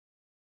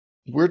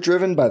We're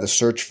driven by the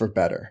search for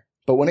better.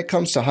 But when it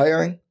comes to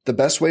hiring, the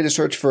best way to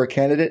search for a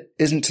candidate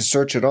isn't to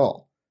search at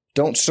all.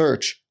 Don't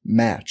search,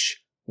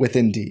 match with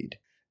Indeed.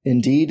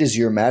 Indeed is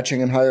your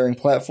matching and hiring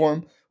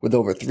platform with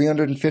over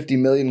 350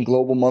 million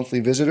global monthly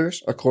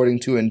visitors,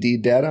 according to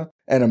Indeed data,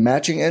 and a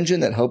matching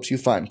engine that helps you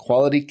find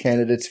quality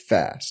candidates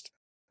fast.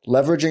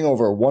 Leveraging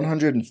over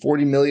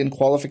 140 million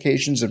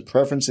qualifications and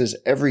preferences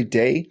every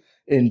day,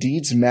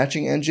 Indeed's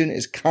matching engine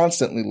is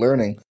constantly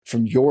learning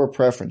from your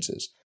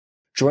preferences.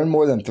 Join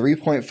more than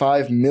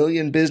 3.5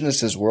 million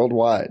businesses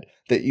worldwide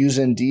that use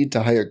Indeed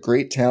to hire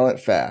great talent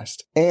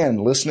fast.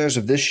 And listeners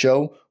of this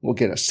show will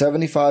get a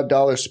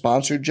 $75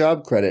 sponsored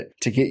job credit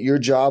to get your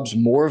jobs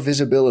more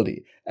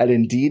visibility at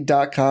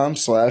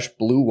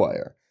Indeed.com/Blue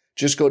Wire.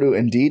 Just go to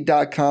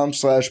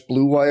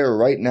Indeed.com/Blue Wire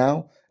right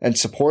now and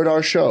support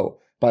our show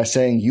by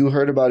saying you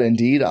heard about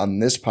Indeed on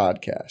this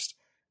podcast.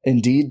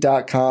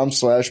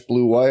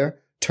 Indeed.com/Blue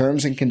Wire.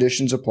 Terms and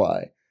conditions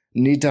apply.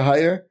 Need to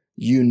hire?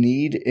 You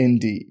need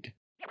Indeed.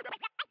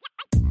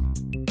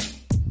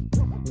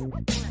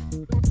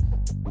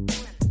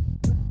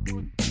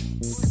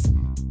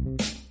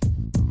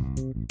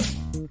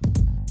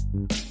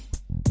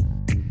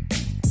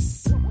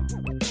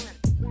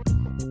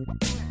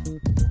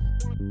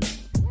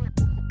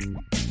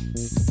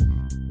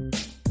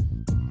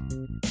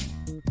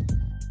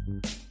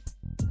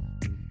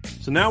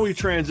 So now we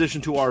transition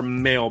to our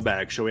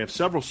mailbag show. We have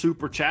several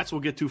super chats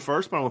we'll get to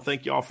first, but I want to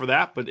thank you all for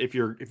that. But if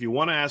you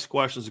want to ask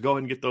questions, go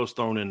ahead and get those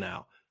thrown in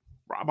now.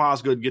 Rob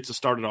Osgood gets us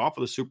started off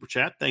with a super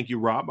chat. Thank you,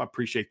 Rob. I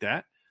appreciate that.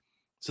 It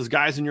says,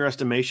 guys, in your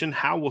estimation,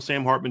 how will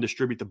Sam Hartman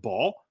distribute the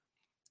ball?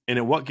 And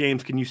in what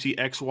games can you see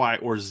X, Y,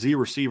 or Z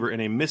receiver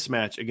in a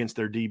mismatch against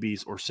their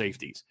DBs or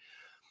safeties?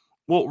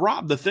 Well,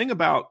 Rob, the thing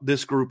about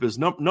this group is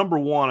number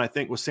one, I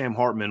think with Sam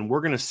Hartman,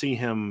 we're going to see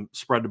him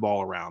spread the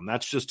ball around.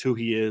 That's just who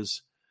he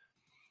is.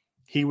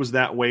 He was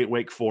that way at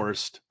Wake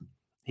Forest.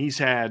 He's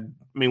had,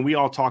 we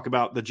all talk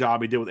about the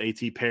job he did with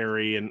A.T.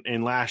 Perry.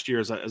 And last year,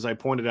 as I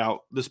pointed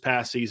out, this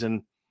past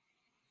season,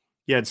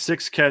 he had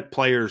 6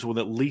 players with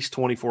at least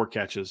 24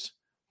 catches.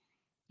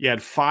 You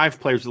had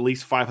 5 players with at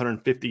least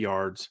 550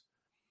 yards.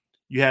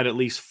 You had at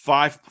least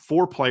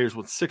 4 players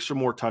with 6 or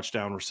more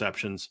touchdown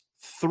receptions,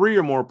 3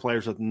 or more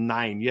players with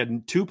 9. You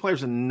had 2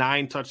 players with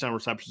 9 touchdown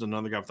receptions,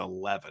 another guy with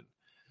 11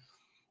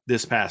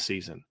 this past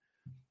season.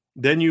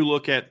 Then you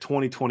look at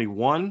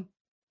 2021.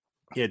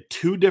 He had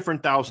 2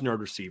 different 1,000-yard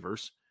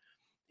receivers.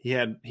 He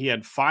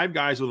had 5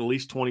 guys with at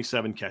least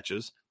 27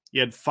 catches. He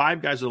had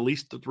 5 guys with at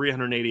least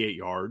 388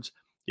 yards.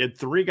 He had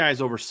 3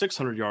 guys over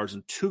 600 yards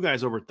and 2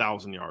 guys over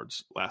 1,000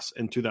 yards last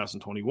in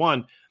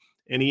 2021.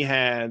 And he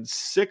had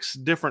 6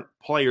 different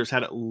players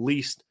had at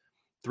least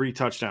 3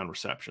 touchdown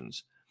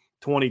receptions.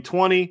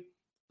 2020,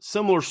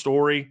 similar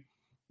story.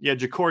 Yeah,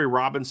 Ja'Cory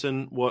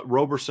Roberson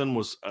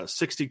was a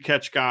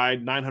 60-catch guy,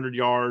 900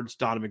 yards.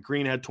 Donovan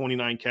Green had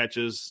 29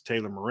 catches.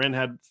 Taylor Morin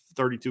had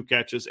 32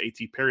 catches.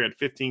 A.T. Perry had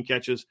 15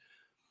 catches.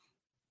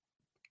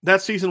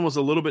 That season was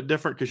a little bit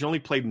different because you only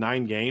played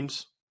 9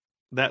 games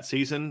that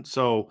season.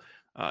 So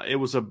it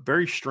was a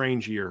very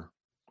strange year,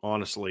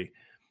 honestly,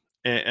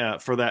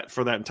 for that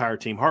entire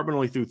team. Hartman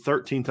only threw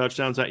 13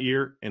 touchdowns that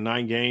year in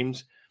 9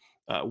 games.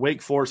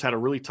 Wake Forest had a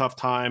really tough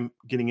time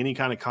getting any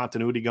kind of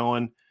continuity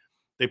going.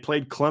 They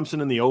played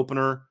Clemson in the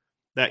opener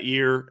that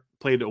year,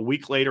 played a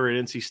week later at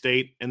NC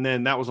State, and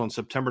then that was on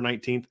September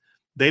 19th.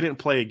 They didn't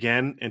play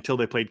again until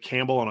they played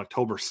Campbell on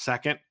October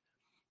 2nd.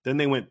 Then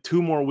they went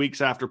 2 more weeks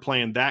after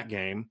playing that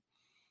game.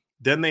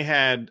 Then they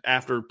had,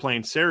 after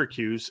playing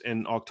Syracuse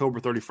in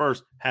October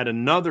 31st, had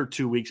another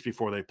 2 weeks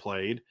before they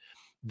played.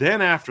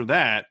 Then after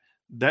that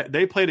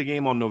they played a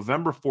game on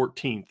November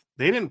 14th.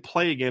 They didn't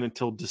play again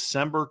until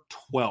December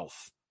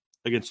 12th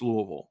against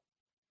Louisville.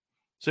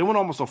 So they went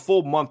almost a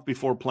full month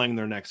before playing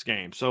their next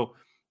game. So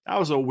that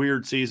was a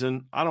weird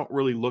season. I don't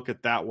really look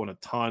at that one a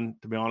ton,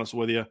 to be honest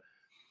with you.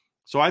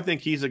 So I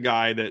think he's a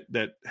guy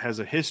that has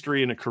a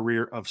history and a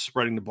career of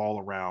spreading the ball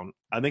around.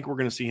 I think we're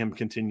going to see him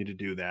continue to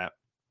do that.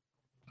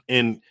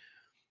 And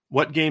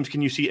what games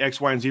can you see X,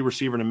 Y, and Z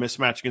receiver in a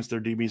mismatch against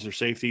their DBs or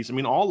safeties?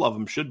 All of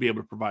them should be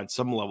able to provide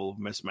some level of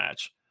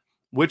mismatch.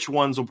 Which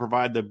ones will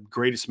provide the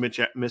greatest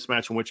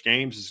mismatch in which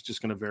games is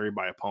just going to vary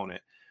by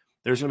opponent.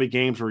 There's going to be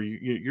games where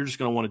you're just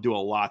going to want to do a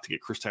lot to get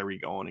Chris Tyree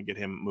going and get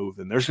him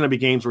moving. There's going to be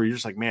games where you're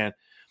just like, man,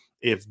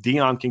 if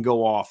Dion can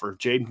go off or if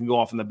Jaden can go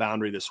off in the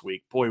boundary this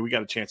week, boy, we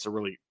got a chance to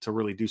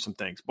really do some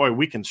things. Boy,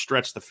 we can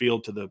stretch the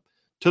field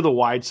to the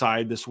wide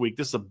side this week.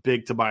 This is a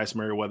big Tobias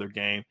Merriweather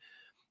game.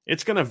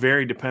 It's going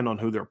to depend on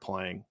who they're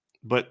playing.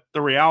 But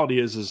the reality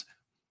is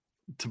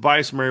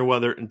Tobias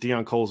Merriweather and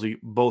Deion Colsey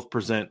both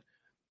present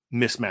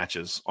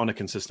mismatches on a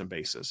consistent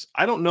basis.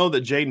 I don't know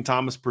that Jaden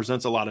Thomas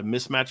presents a lot of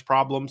mismatch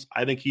problems.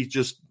 I think he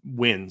just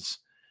wins.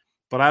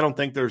 But I don't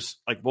think there's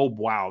like, well,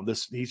 wow,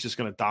 he's just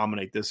going to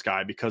dominate this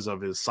guy because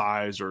of his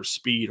size or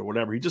speed or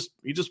whatever. He just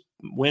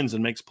wins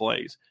and makes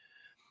plays.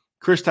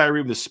 Chris Tyree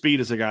with the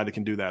speed is a guy that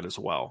can do that as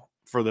well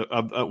for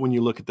when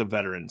you look at the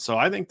veterans. So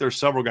I think there's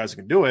several guys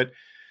that can do it.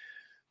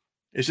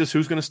 It's just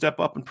who's going to step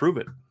up and prove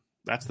it.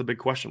 That's the big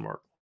question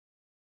mark.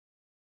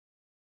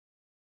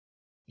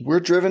 We're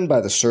driven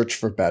by the search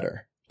for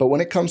better. But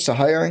when it comes to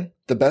hiring,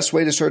 the best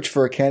way to search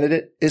for a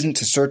candidate isn't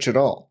to search at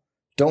all.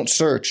 Don't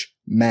search,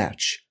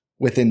 match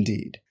with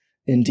Indeed.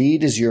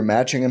 Indeed is your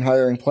matching and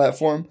hiring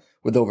platform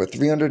with over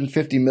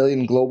 350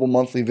 million global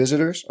monthly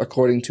visitors,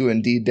 according to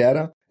Indeed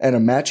data, and a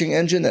matching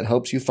engine that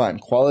helps you find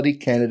quality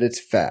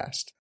candidates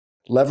fast.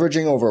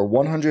 Leveraging over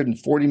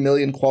 140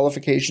 million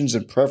qualifications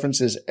and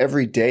preferences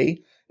every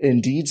day,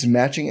 Indeed's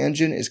matching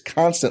engine is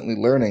constantly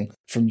learning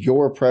from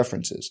your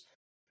preferences.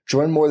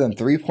 Join more than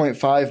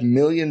 3.5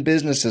 million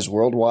businesses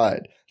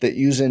worldwide that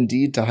use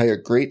Indeed to hire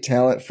great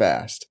talent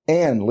fast.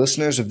 And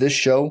listeners of this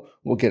show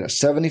will get a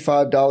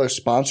 $75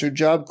 sponsored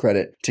job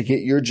credit to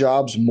get your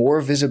jobs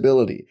more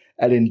visibility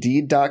at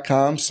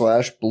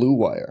Indeed.com/Blue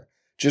Wire.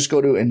 Just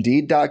go to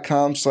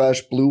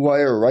Indeed.com/Blue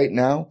Wire right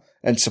now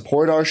and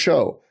support our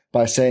show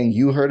by saying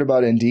you heard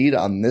about Indeed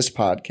on this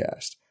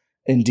podcast.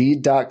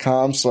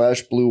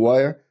 Indeed.com/Blue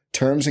Wire.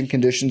 Terms and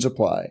conditions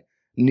apply.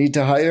 Need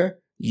to hire?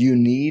 You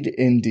need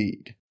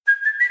Indeed.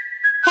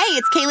 Hey,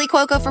 it's Kaylee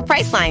Cuoco for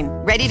Priceline.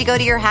 Ready to go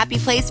to your happy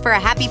place for a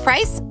happy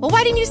price? Well,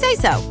 why didn't you say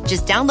so?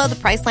 Just download the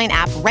Priceline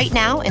app right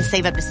now and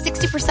save up to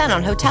 60%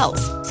 on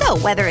hotels. So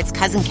whether it's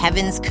Cousin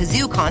Kevin's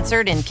Kazoo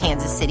Concert in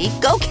Kansas City,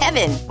 go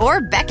Kevin,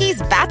 or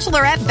Becky's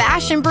Bachelorette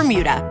Bash in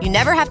Bermuda, you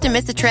never have to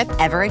miss a trip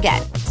ever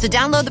again. So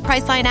download the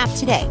Priceline app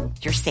today.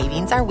 Your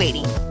savings are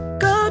waiting.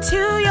 Go to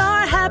your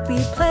happy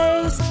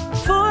place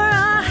for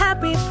a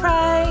happy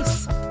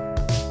price.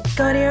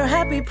 Go to your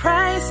happy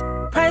price,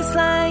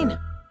 Priceline.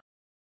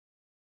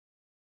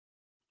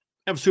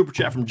 I have a super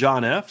chat from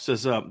John F.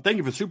 Says, thank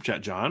you for the super chat,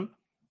 John.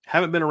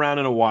 Haven't been around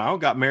in a while.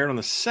 Got married on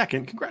the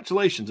 2nd.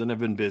 Congratulations, and have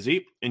been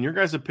busy. In your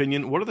guys'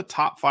 opinion, what are the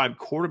top 5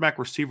 quarterback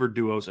receiver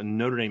duos in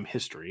Notre Dame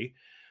history?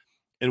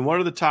 And what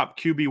are the top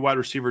QB wide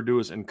receiver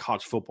duos in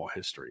college football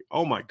history?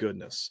 Oh, my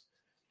goodness.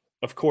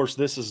 Of course,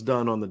 this is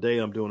done on the day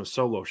I'm doing a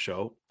solo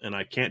show, and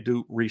I can't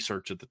do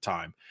research at the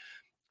time.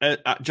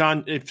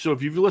 John, if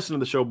you've listened to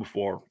the show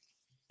before,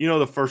 you know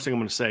the first thing I'm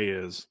going to say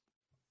is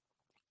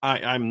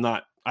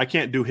I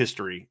can't do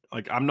history.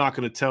 Like, I'm not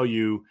going to tell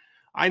you.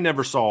 I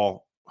never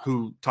saw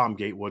who Tom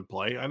Gatewood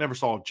play. I never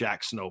saw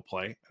Jack Snow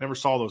play. I never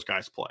saw those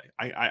guys play.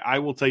 I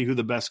will tell you who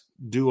the best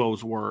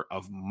duos were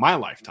of my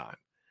lifetime.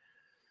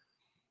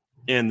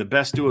 And the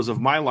best duos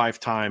of my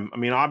lifetime, I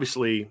mean,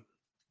 obviously,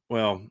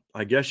 well,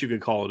 I guess you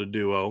could call it a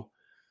duo.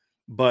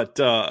 But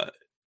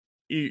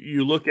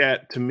you look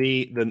at, to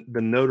me,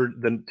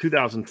 the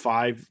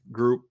 2005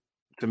 group,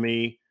 to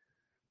me,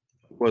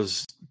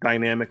 was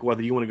dynamic,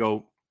 whether you want to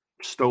go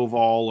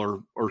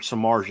Stovall or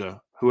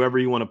Samardzija, whoever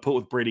you want to put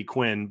with Brady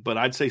Quinn, but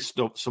I'd say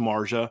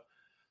Samardzija.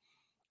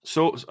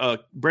 So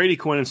Brady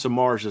Quinn and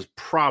Samardzija is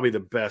probably the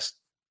best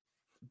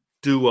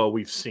duo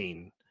we've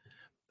seen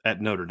at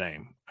Notre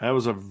Dame. That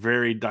was a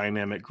very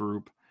dynamic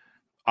group.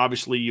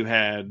 Obviously, you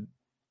had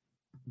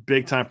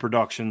big-time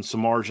production.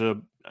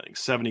 Samardzija, I think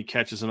 70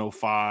 catches in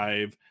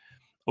 2005,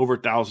 over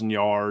 1,000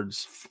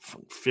 yards,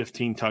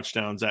 15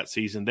 touchdowns that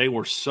season. They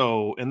were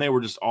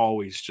just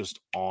always just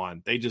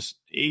on.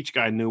 Each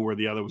guy knew where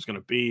the other was going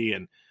to be,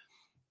 and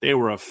they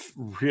were a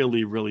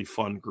really, really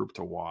fun group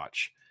to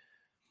watch.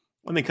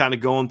 When they kind of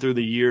going through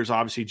the years,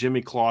 obviously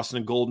Jimmy Clausen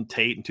and Golden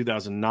Tate in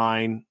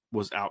 2009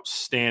 was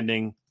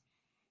outstanding.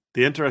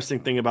 The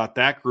interesting thing about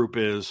that group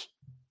is,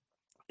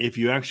 if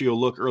you actually go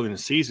look early in the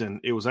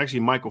season, it was actually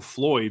Michael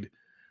Floyd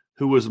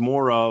who was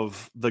more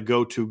of the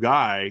go-to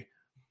guy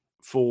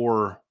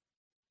for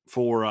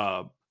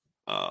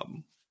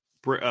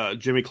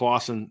Jimmy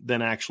Clausen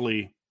than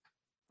actually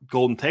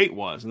Golden Tate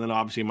was. And then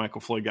obviously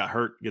Michael Floyd got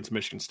hurt against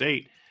Michigan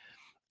State,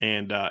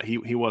 and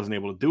he wasn't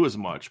able to do as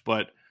much.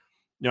 But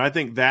I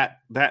think that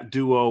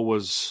duo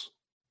was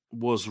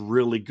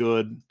really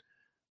good.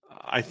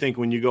 I think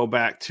when you go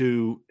back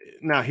to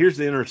now, here's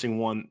the interesting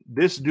one.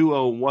 This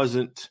duo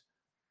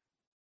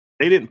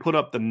they didn't put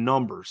up the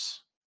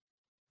numbers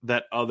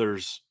that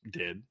others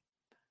did.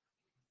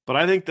 But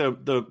I think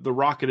the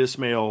Rocket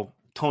Ismail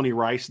Tony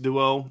Rice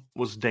duo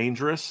was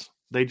dangerous.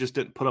 They just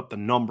didn't put up the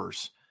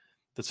numbers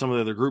that some of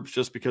the other groups,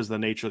 just because of the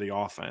nature of the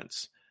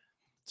offense.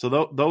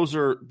 So those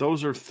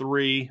are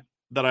 3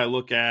 that I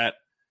look at.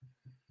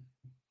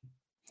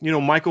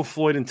 Michael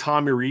Floyd and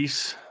Tommy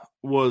Rees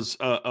was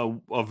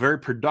a very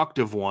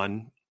productive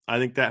one. I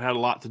think that had a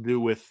lot to do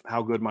with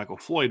how good Michael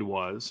Floyd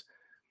was.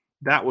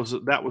 That was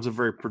a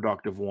very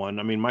productive one.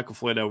 I mean, Michael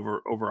Floyd had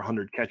over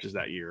 100 catches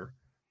that year.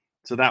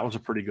 So that was a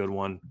pretty good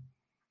one. I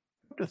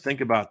have to think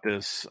about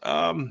this.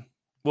 Well,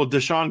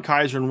 Deshaun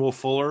Kaiser and Will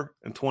Fuller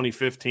in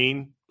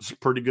 2015 was a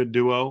pretty good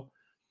duo.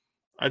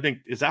 I think,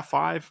 is that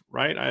 5,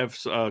 right? I have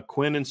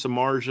Quinn and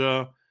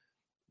Samardzija,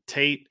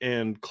 Tate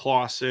and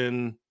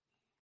Clausen.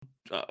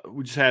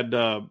 We just had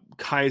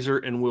Kaiser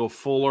and Will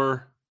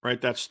Fuller,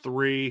 right? That's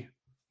 3.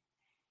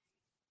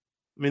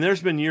 I mean,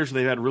 there's been years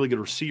where they've had really good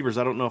receivers.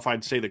 I don't know if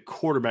I'd say the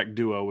quarterback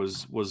duo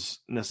was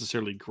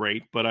necessarily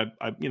great, but the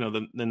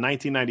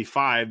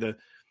 1995, the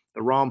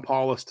Ron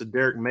Paulus to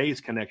Derek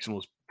Mays connection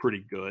was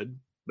pretty good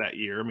that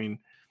year. I mean,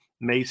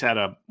 Mays had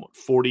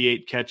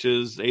 48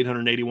 catches,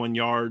 881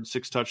 yards,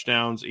 6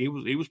 touchdowns. He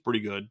was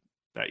pretty good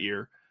that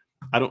year.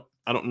 I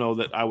don't know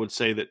that I would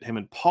say that him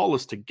and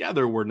Paulus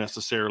together were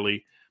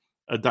necessarily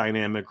a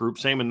dynamic group.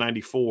 Same in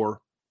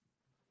 94.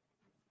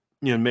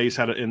 Mays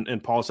had it in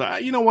Paulus.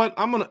 You know what?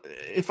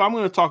 If I'm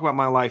going to talk about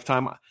my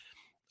lifetime,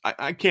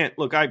 I can't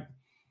look.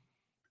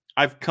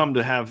 I've come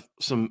to have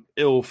some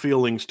ill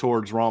feelings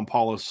towards Ron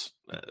Paulus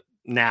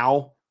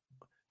now,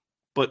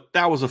 but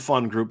that was a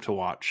fun group to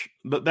watch.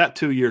 But that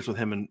 2 years with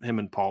him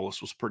and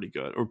Paulus was pretty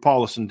good, or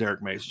Paulus and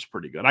Derek Mays was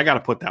pretty good. I got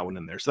to put that one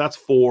in there. So that's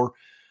 4.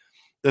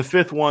 The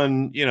 5th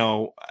one,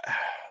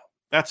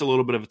 that's a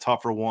little bit of a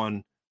tougher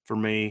one for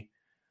me.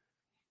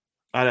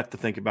 I'd have to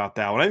think about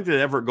that one. I think the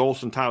Everett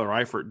Golson Tyler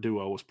Eifert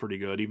duo was pretty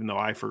good, even though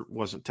Eifert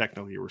wasn't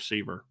technically a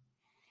receiver.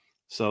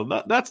 So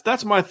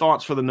that's my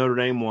thoughts for the Notre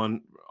Dame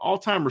one.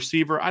 All-time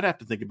receiver, I'd have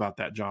to think about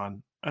that,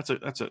 John.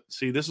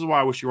 See, this is why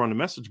I wish you were on the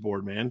message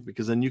board, man,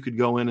 because then you could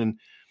go in and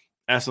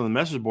ask on the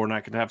message board, and I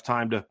could have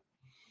time to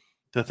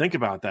think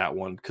about that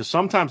one. Because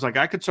sometimes, like,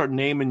 I could start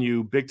naming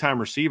you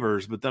big-time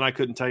receivers, but then I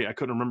couldn't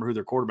remember who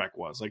their quarterback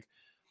was. Like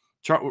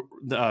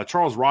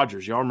Charles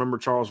Rogers. Y'all remember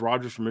Charles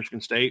Rogers from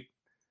Michigan State?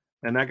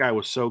 And that guy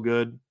was so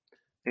good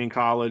in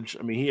college.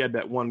 I mean, he had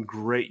that one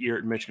great year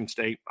at Michigan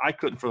State. I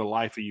couldn't for the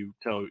life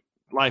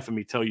of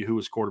me tell you who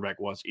his quarterback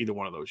was either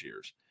one of those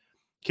years.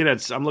 Kid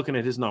I'm looking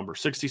at his number,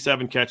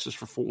 67 catches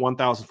for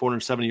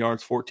 1,470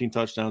 yards, 14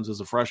 touchdowns as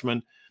a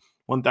freshman,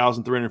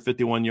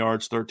 1,351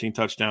 yards, 13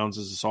 touchdowns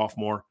as a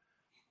sophomore.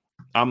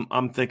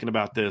 I'm thinking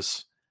about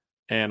this,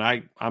 and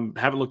I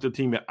haven't looked at the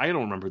team yet. I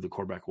don't remember who the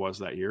quarterback was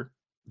that year.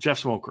 Jeff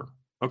Smoker.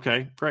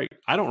 Okay, great.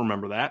 I don't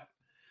remember that.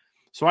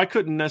 So I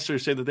couldn't necessarily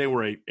say that they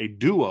were a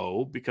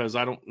duo because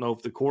I don't know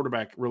if the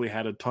quarterback really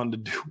had a ton to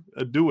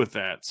do with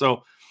that. So,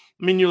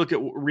 I mean, you look at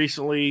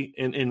recently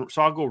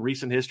so I'll go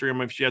recent history. I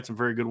mean, she had some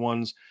very good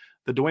ones.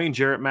 The Dwayne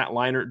Jarrett, Matt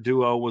Leinart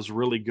duo was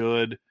really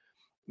good.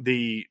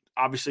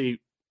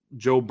 Obviously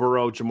Joe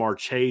Burrow, Jamar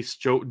Chase.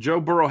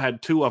 Joe Burrow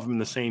had 2 of them in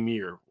the same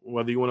year.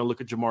 Whether you want to look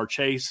at Jamar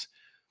Chase,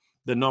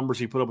 the numbers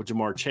he put up with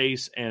Jamar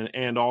Chase,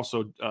 and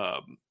also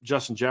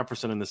Justin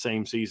Jefferson in the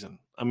same season.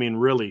 I mean,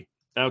 really.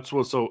 That's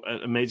what's so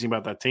amazing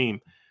about that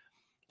team.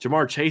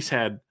 Jamar Chase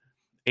had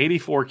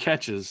 84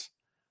 catches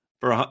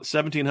for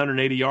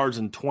 1,780 yards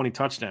and 20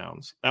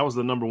 touchdowns. That was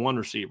the number one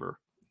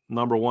receiver.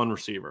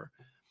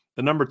 The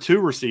number 2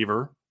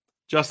 receiver,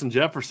 Justin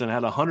Jefferson,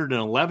 had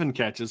 111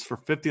 catches for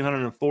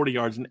 1,540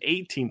 yards and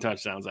 18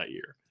 touchdowns that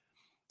year.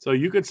 So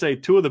you could say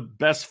 2 of the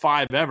best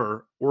 5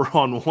 ever were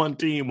on one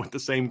team with the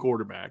same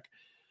quarterback.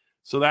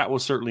 So that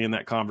was certainly in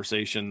that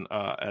conversation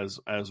as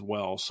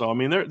well. So, I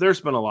mean,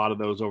 there's been a lot of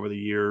those over the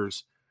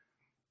years.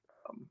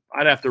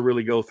 I'd have to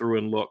really go through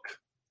and look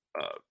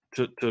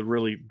to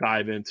really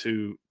dive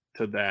into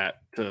that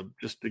to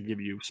give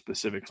you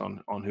specifics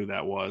on who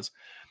that was.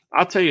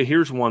 I'll tell you,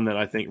 here's one that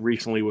I think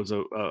recently was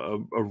a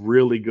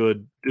really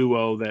good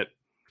duo that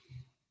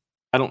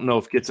I don't know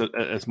if gets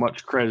as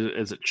much credit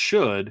as it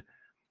should,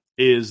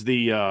 is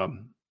the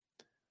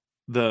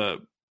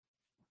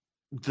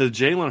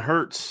Jalen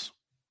Hurts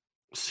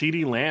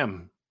CeeDee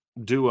Lamb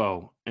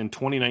duo in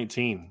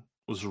 2019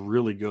 was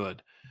really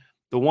good.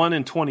 The one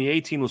in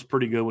 2018 was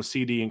pretty good with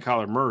CD and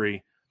Kyler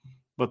Murray,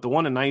 but the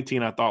one in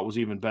 19 I thought was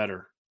even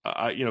better.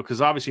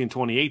 Because obviously in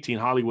 2018,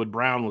 Hollywood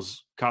Brown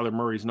was Kyler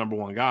Murray's number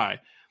 1 guy.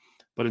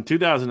 But in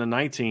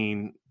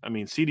 2019, I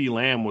mean, CeeDee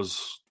Lamb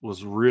was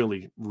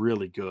really,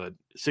 really good.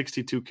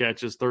 62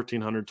 catches,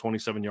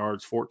 1,327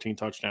 yards, 14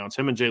 touchdowns.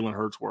 Him and Jalen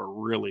Hurts were a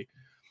really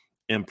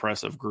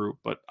impressive group.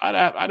 But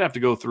I'd have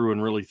to go through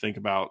and really think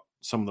about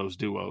some of those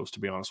duos, to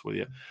be honest with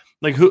you.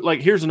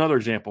 Here's another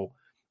example.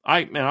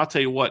 I'll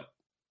tell you what,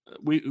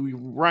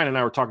 Ryan and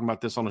I were talking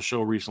about this on the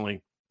show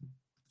recently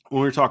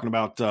when we were talking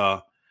about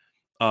the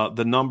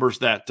numbers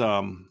that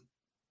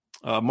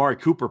Amari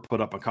Cooper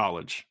put up in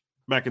college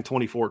back in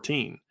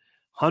 2014.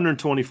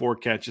 124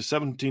 catches,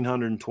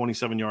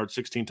 1,727 yards,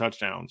 16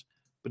 touchdowns.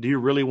 But do you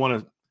really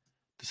want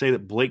to say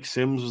that Blake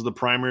Sims was the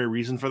primary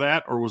reason for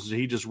that, or was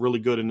he just really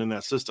good and in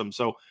that system?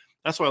 So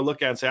that's what I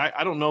look at and say,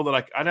 I don't know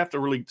that I'd have to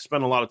really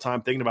spend a lot of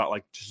time thinking about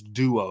like just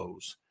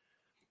duos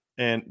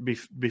and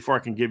before I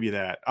can give you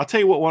that. I'll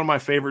tell you what, one of my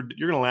favorite,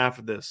 you're going to laugh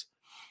at this.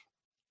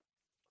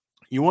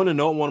 You want to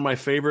know what one of my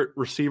favorite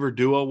receiver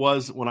duo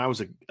was when I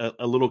was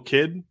a little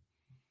kid?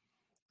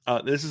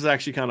 This is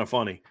actually kind of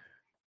funny.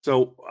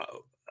 So,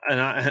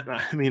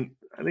 I mean,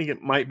 I think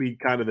it might be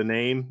kind of the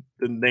names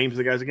of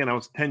the guys. Again, I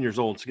was 10 years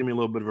old, so give me a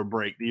little bit of a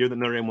break. The year that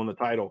Notre Dame won the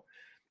title.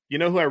 You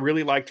know who I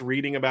really liked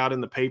reading about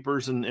in the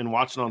papers and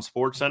watching on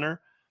SportsCenter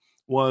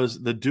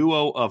was the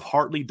duo of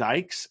Hartley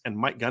Dykes and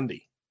Mike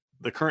Gundy,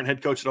 the current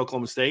head coach at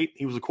Oklahoma State.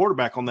 He was a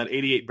quarterback on that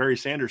 88 Barry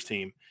Sanders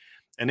team.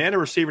 And they had a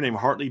receiver named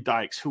Hartley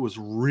Dykes who was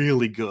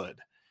really good.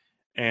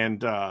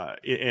 And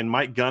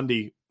Mike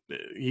Gundy,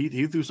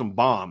 he threw some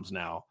bombs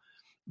now.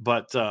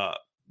 But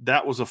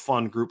that was a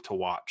fun group to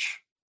watch.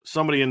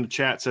 Somebody in the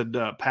chat said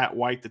Pat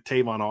White to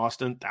Tavon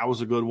Austin. That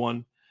was a good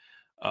one.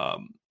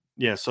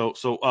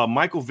 So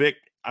Michael Vick,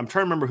 I'm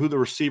trying to remember who the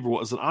receiver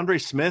was. Is it Andre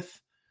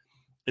Smith?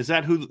 Is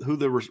that who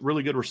the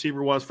really good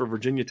receiver was for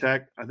Virginia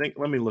Tech? I think.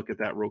 Let me look at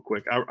that real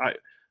quick.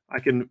 I I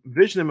can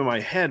vision him in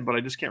my head, but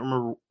I just can't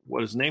remember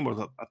what his name was.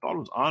 I thought it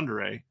was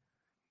Andre.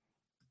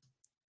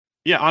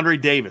 Yeah, Andre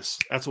Davis.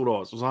 That's what it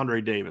was. It was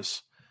Andre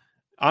Davis.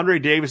 Andre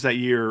Davis that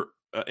year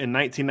in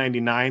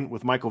 1999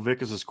 with Michael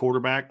Vick as his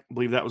quarterback. I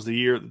believe that was the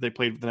year that they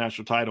played for the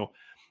national title.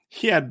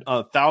 He had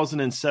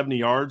 1,070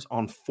 yards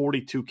on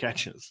 42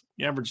 catches.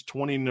 He averaged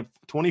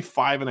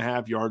 25 and a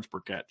half yards per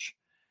catch.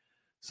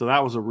 So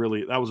that was a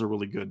really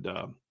good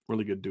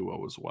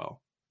duo as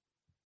well.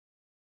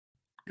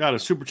 Got a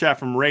super chat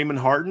from Raymond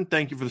Harden.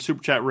 Thank you for the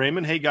super chat,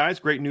 Raymond. Hey, guys,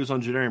 great news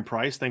on Jadarian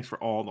Price. Thanks for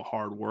all the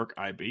hard work,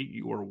 IB.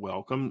 You are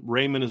welcome.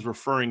 Raymond is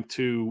referring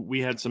to,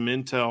 we had some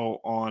intel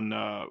on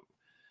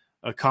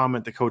a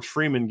comment that Coach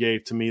Freeman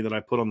gave to me that I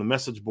put on the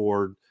message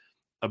board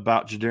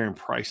about Jadarian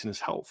Price and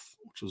his health,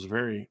 which was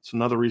it's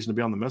another reason to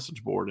be on the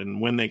message board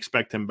and when they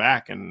expect him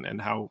back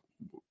and how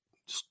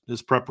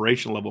his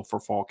preparation level for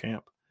fall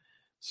camp.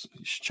 So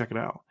you should check it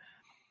out.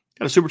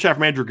 Got a super chat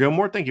from Andrew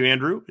Gilmore. Thank you,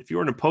 Andrew. If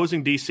you're an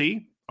opposing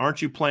DC,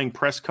 aren't you playing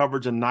press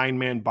coverage and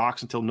 9-man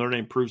box until Notre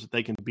Dame proves that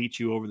they can beat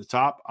you over the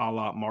top, a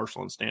la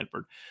Marshall and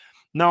Stanford?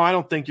 No, I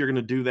don't think you're going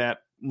to do that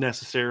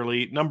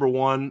necessarily. Number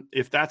one,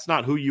 if that's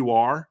not who you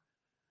are,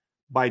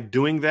 by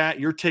doing that,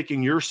 you're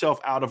taking yourself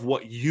out of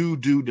what you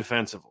do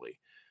defensively.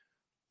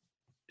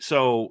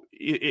 So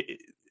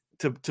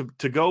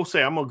to go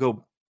say, I'm going to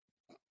go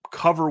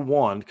cover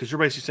one, because you're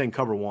basically saying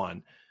cover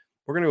one.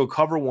 We're going to go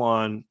cover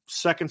one,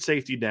 second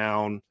safety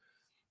down.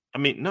 I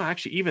mean, no,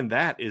 actually, even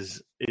that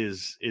is 8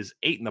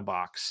 in the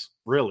box,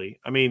 really.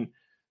 I mean,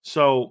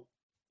 to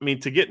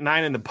get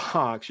 9 in the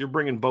box, you're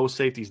bringing both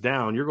safeties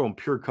down. You're going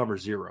pure cover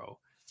 0.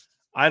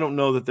 I don't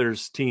know that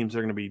there's teams that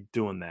are going to be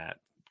doing that.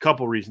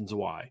 Couple reasons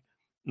why.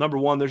 Number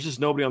one, there's just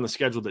nobody on the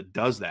schedule that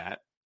does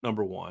that.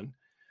 Number one,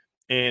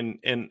 and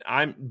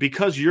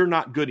because you're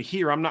not good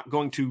here, I'm not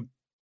going to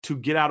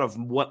get out of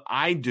what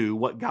I do,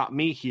 what got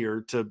me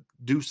here, to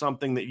do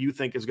something that you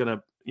think is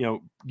going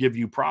to give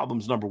you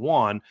problems. Number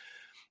one.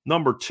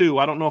 Number two,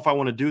 I don't know if I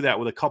want to do that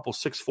with a couple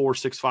 6'4",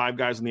 6'5"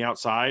 guys on the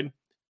outside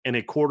and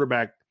a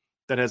quarterback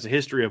that has a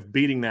history of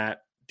beating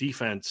that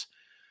defense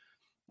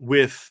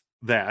with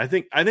that. I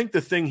think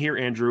the thing here,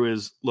 Andrew,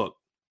 is, look,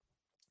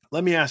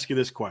 let me ask you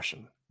this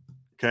question,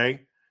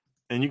 okay?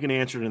 And you can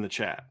answer it in the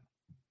chat.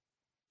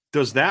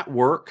 Does that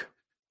work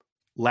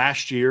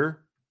last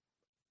year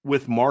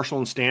with Marshall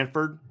and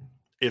Stanford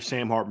if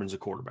Sam Hartman's a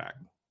quarterback?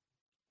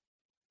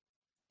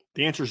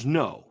 The answer is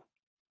no,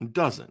 it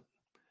doesn't.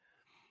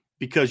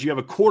 Because you have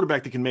a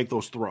quarterback that can make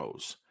those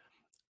throws.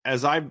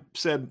 As I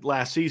said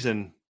last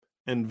season,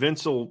 and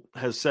Vincel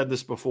has said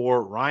this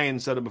before,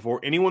 Ryan said it before,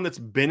 anyone that's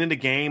been in a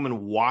game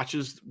and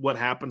watches what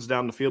happens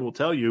down the field will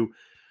tell you,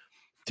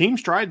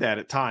 teams tried that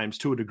at times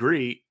to a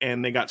degree,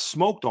 and they got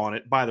smoked on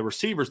it by the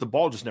receivers. The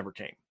ball just never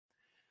came.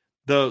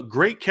 The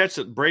great catch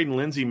that Braden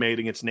Lindsey made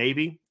against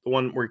Navy, the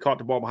one where he caught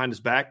the ball behind his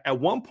back, at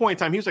one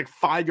point in time, he was like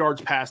 5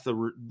 yards past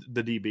the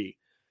DB.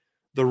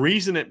 The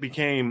reason it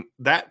became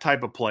that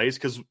type of play is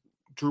because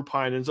Drew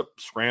Pine ends up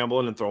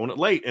scrambling and throwing it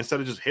late instead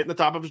of just hitting the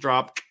top of his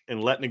drop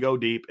and letting it go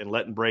deep and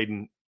letting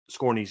Braden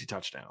score an easy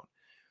touchdown.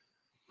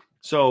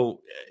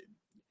 So,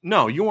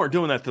 no, you weren't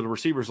doing that to the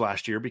receivers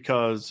last year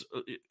because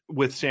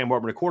with Sam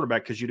Hartman, a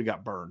quarterback, because you'd have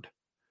got burned.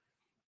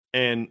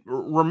 And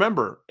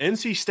remember,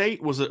 NC State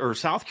or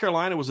South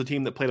Carolina was a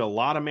team that played a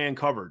lot of man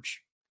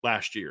coverage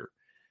last year,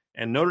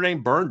 and Notre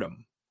Dame burned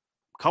them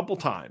a couple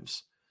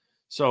times.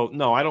 So,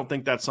 no, I don't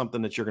think that's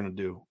something that you're going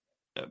to do.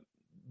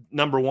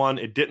 Number one,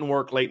 it didn't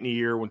work late in the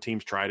year when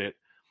teams tried it.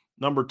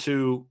 Number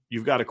two,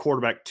 you've got a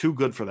quarterback too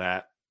good for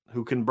that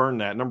who can burn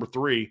that. Number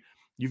three,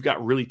 you've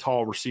got really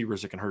tall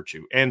receivers that can hurt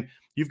you. And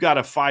you've got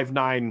a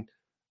 5'9"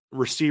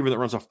 receiver that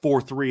runs a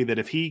 4.3 that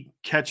if he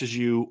catches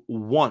you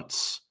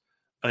once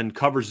and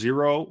covers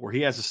 0, where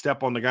he has a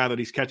step on the guy that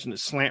he's catching the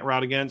slant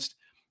route against,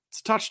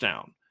 it's a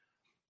touchdown.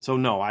 So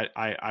no,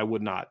 I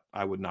would not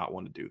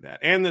want to do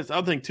that. And the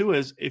other thing too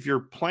is if you're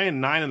playing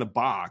 9 in the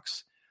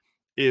box,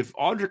 if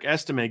Audric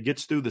Estime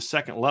gets through the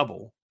second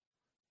level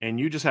and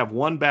you just have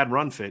one bad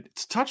run fit,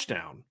 it's a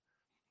touchdown.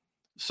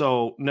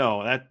 So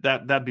no,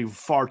 that'd be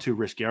far too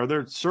risky. Are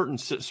there certain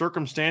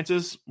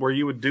circumstances where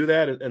you would do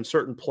that in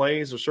certain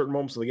plays or certain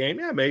moments of the game?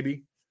 Yeah,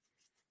 maybe,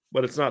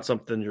 but it's not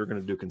something you're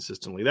going to do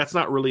consistently. That's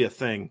not really a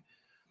thing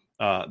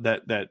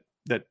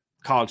that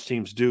college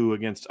teams do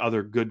against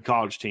other good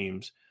college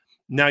teams.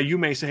 Now you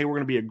may say, hey, we're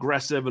going to be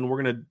aggressive and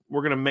we're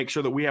going to make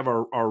sure that we have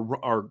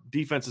our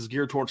defense is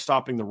geared towards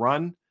stopping the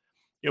run.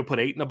 Put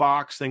 8 in the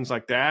box, things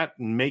like that,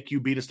 and make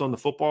you beat us on the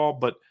football.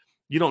 But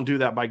you don't do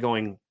that by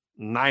going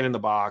 9 in the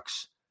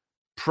box,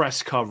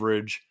 press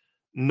coverage,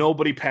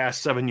 nobody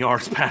past 7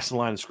 yards past the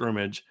line of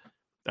scrimmage.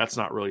 That's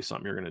not really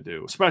something you're going to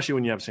do, especially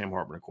when you have Sam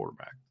Hartman, a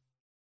quarterback.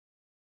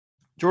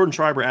 Jordan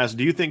Schreiber asks,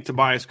 do you think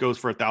Tobias goes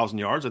for 1,000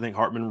 yards? I think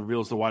Hartman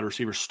reveals the wide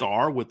receiver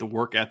star with the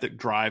work ethic,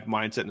 drive,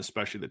 mindset, and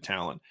especially the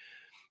talent.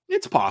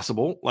 It's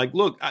possible. Like,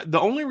 look, the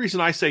only reason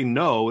I say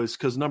no is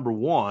because, number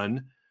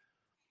one,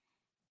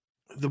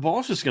 the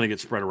ball's just going to get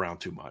spread around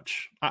too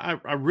much.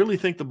 I really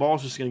think the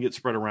ball's just going to get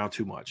spread around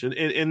too much.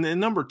 And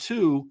number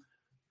two,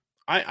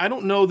 I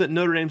don't know that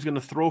Notre Dame's going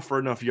to throw for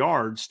enough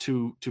yards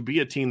to be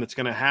a team that's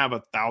going to have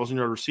a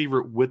 1,000-yard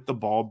receiver with the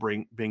ball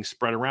being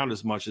spread around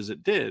as much as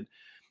it did.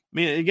 I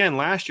mean, again,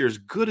 last year, as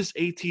good as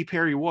A.T.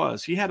 Perry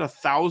was, he had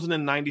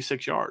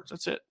 1,096 yards.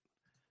 That's it.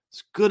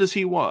 As good as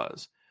he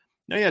was.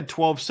 Now he had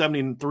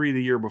 1,273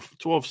 the year before,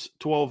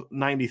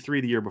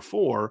 1,293 the year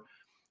before.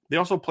 They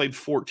also played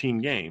 14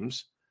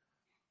 games.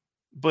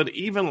 But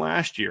even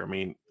last year, I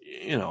mean,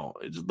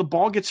 the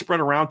ball gets spread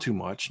around too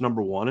much,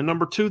 number one. And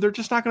number two, they're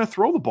just not going to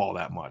throw the ball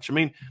that much. I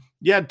mean,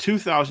 you had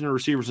 2,000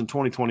 receivers in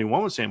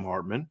 2021 with Sam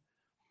Hartman,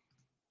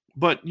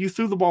 but you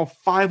threw the ball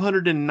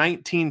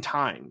 519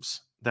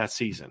 times that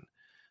season.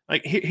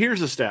 Like,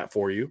 here's a stat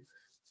for you.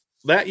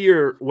 That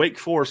year, Wake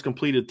Forest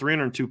completed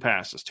 302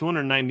 passes.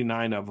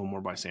 299 of them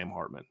were by Sam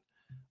Hartman.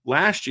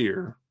 Last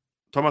year,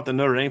 talking about the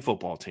Notre Dame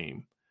football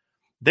team,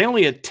 they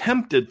only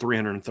attempted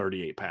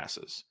 338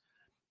 passes.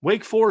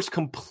 Wake Forest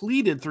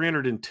completed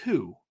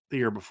 302 the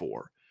year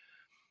before.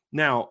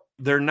 Now,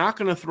 they're not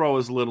going to throw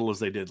as little as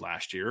they did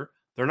last year.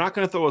 They're not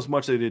going to throw as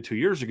much as they did 2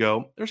 years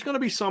ago. There's going to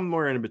be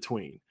somewhere in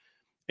between.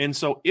 And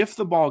so if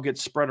the ball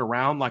gets spread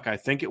around like I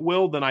think it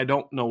will, then I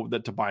don't know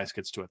that Tobias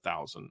gets to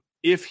 1,000.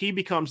 If he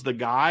becomes the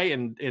guy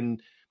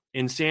and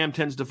Sam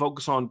tends to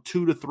focus on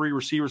 2 to 3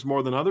 receivers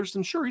more than others,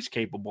 then sure, he's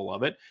capable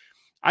of it.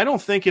 I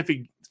don't think if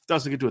he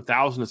doesn't get to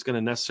 1,000, it's going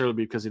to necessarily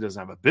be because he doesn't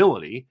have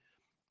ability.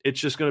 It's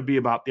just going to be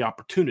about the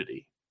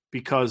opportunity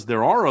because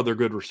there are other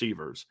good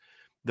receivers.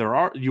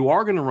 You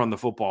are going to run the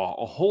football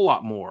a whole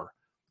lot more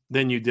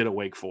than you did at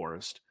Wake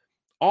Forest.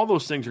 All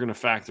those things are going to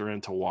factor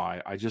into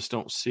why I just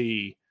don't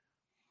see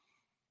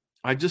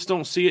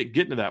it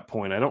getting to that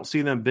point. I don't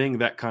see them being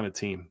that kind of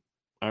team.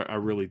 I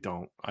really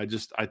don't. I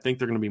think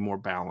they're going to be more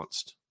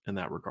balanced in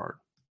that regard.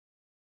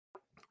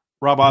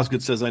 Rob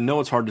Osgood says, I know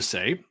it's hard to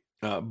say,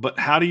 but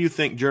how do you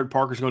think Jared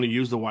Parker's going to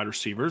use the wide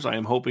receivers? I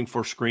am hoping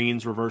for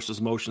screens, reverses,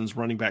 motions,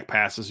 running back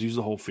passes, use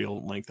the whole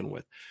field, length and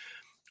width.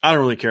 I don't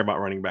really care about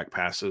running back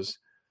passes.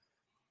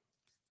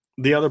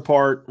 The other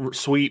part,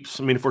 sweeps.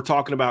 I mean, if we're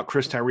talking about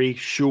Chris Tyree,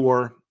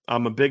 sure.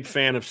 I'm a big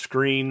fan of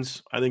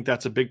screens. I think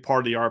that's a big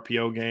part of the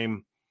RPO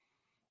game.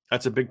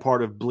 That's a big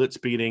part of blitz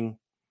beating.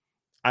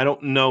 I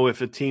don't know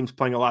if a team's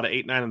playing a lot of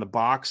 8-9 in the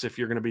box, if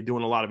you're going to be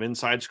doing a lot of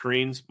inside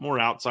screens, more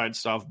outside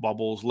stuff,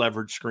 bubbles,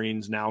 leverage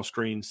screens, now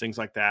screens, things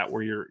like that,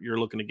 where you're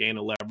looking to gain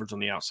a leverage on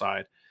the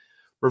outside.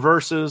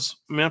 Reverses,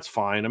 I mean, that's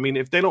fine. I mean,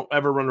 if they don't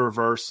ever run a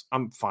reverse,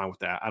 I'm fine with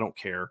that. I don't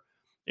care.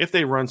 If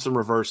they run some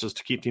reverses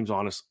to keep teams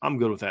honest, I'm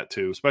good with that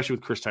too, especially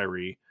with Chris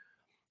Tyree.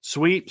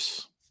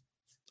 Sweeps,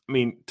 I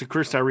mean, to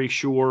Chris Tyree,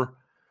 sure.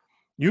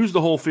 Use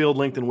the whole field,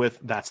 length and width.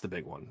 That's the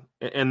big one.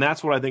 And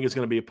that's what I think is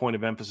going to be a point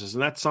of emphasis.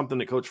 And that's something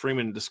that Coach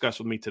Freeman discussed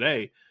with me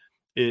today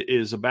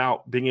is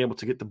about being able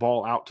to get the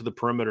ball out to the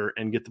perimeter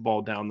and get the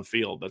ball down the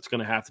field. That's going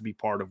to have to be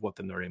part of what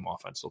the Notre Dame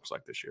offense looks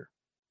like this year.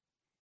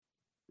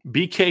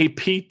 BK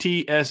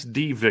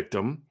PTSD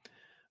victim.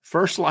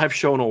 First live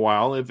show in a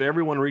while. If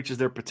everyone reaches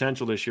their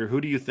potential this year, who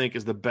do you think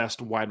is the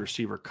best wide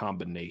receiver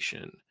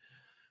combination?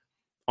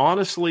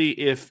 Honestly,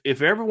 if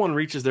everyone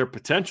reaches their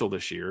potential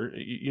this year,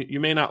 you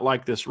may not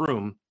like this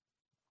room,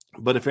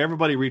 but if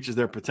everybody reaches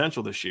their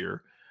potential this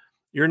year,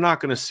 you're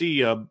not going to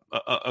see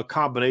a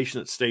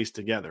combination that stays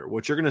together.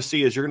 What you're going to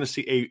see is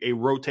a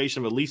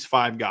rotation of at least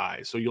 5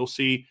 guys. So you'll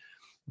see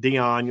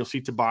Dion, you'll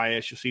see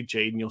Tobias, you'll see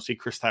Jaden, you'll see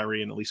Chris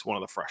Tyree, and at least one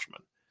of the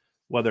freshmen,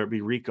 whether it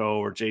be Rico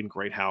or Jaden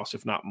Greathouse,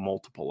 if not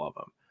multiple of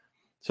them.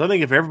 So I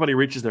think if everybody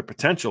reaches their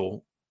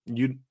potential,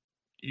 you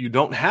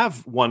don't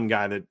have one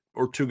guy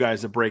or 2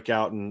 guys that break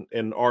out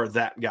and are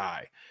that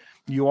guy.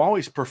 You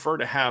always prefer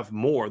to have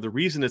more. The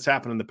reason it's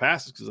happened in the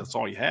past is because that's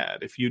all you had.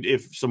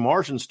 If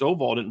Samardzija and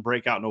Stovall didn't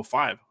break out in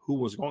 05, who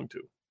was going to?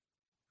 You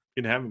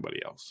didn't have anybody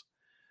else.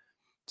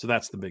 So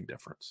that's the big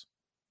difference.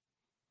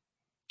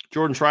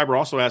 Jordan Schreiber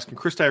also asking,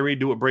 Chris Tyree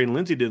do what Braden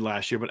Lindsey did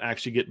last year, but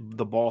actually get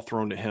the ball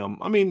thrown to him?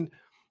 I mean,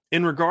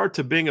 in regard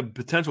to being a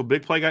potential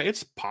big play guy,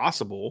 it's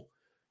possible.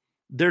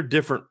 They're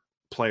different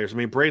players. I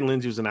mean, Braden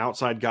Lindsey was an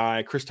outside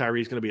guy. Chris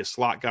Tyree is going to be a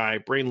slot guy.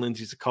 Braden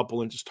Lindsey's a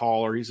couple inches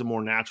taller. He's a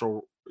more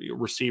natural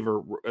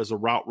receiver as a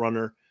route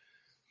runner.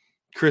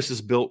 Chris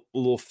is built a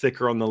little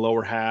thicker on the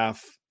lower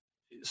half.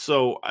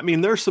 So, I mean,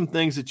 there's some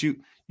things that you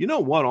know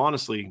what,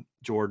 honestly,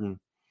 Jordan,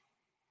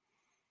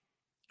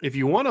 if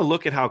you want to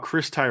look at how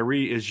Chris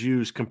Tyree is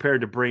used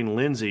compared to Braden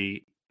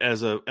Lindsey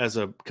as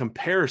a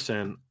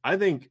comparison, I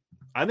think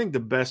the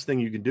best thing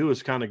you can do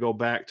is kind of go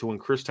back to when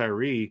Chris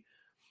Tyree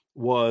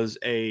when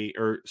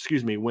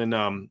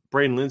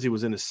Braden Lindsey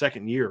was in his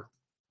second year,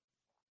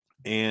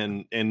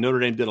 and Notre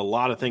Dame did a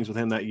lot of things with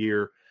him that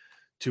year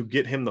to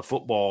get him the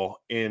football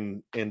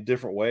in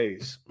different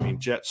ways. I mean,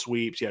 jet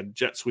sweeps. You had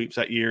jet sweeps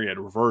that year. You had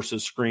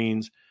reverses,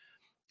 screens.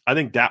 I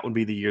think that would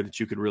be the year that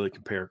you could really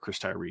compare Chris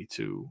Tyree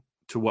to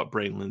what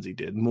Braden Lindsey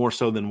did, more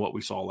so than what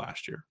we saw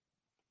last year.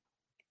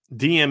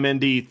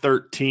 DMND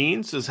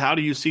 13 says, how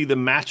do you see the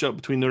matchup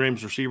between Notre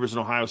Dame's receivers and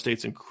Ohio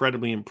State's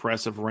incredibly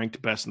impressive,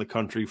 ranked best in the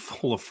country,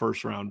 full of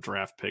first-round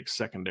draft picks,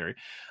 secondary?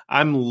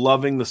 I'm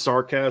loving the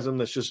sarcasm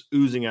that's just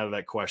oozing out of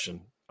that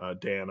question,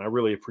 Dan. I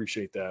really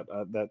appreciate that.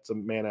 That's a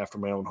man after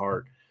my own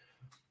heart.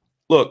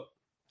 look,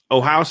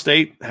 Ohio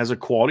State has a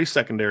quality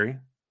secondary.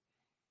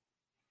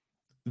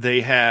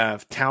 They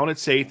have talented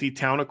safety,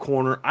 talented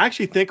corner. I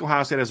actually think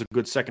Ohio State has a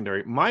good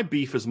secondary. My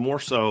beef is more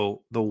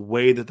so the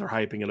way that they're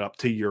hyping it up,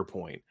 to your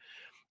point.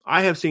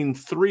 I have seen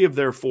 3 of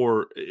their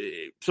 4.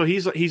 So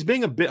he's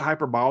being a bit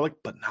hyperbolic,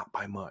 but not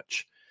by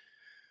much.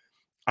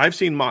 I've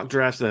seen mock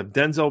drafts that have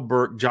Denzel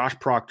Burke, Josh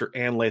Proctor,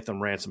 and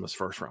Latham Ransom as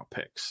first-round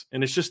picks.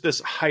 And it's just this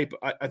hype.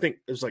 I think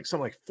there's like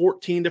something like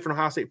 14 different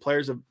Ohio State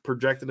players have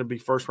projected to be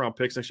first-round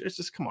picks. It's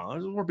just, come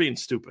on, we're being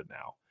stupid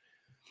now.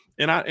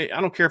 And I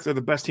don't care if they're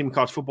the best team in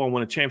college football and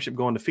win a championship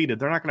going undefeated.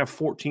 They're not going to have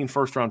 14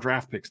 first-round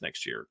draft picks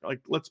next year.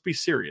 Like, let's be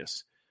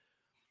serious.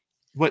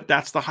 But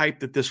that's the hype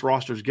that this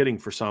roster is getting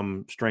for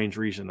some strange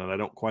reason, and I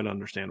don't quite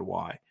understand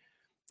why.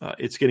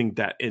 It's getting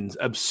that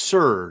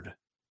absurd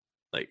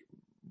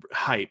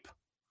hype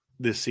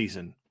this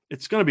season.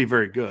 It's going to be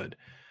very good.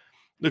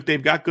 Look,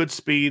 they've got good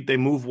speed. They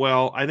move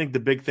well. I think the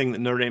big thing that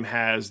Notre Dame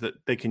has that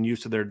they can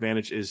use to their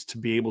advantage is to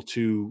be able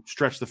to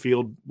stretch the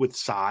field with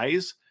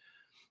size.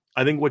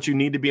 I think what you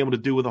need to be able to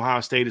do with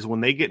Ohio State is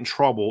when they get in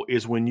trouble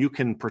is when you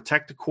can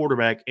protect the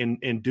quarterback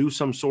and do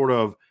some sort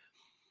of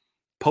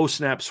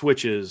post-snap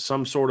switches,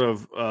 some sort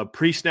of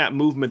pre-snap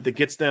movement that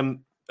gets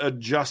them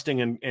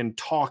adjusting and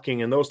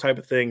talking and those type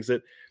of things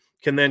that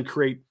can then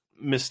create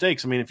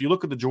mistakes. I mean, if you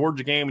look at the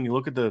Georgia game and you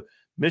look at the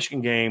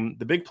Michigan game,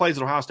 the big plays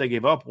that Ohio State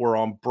gave up were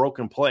on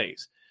broken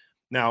plays.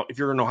 Now, if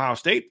you're an Ohio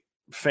State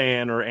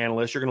fan or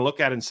analyst, you're going to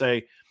look at it and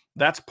say,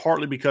 that's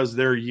partly because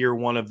they're year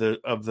one of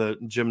the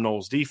Jim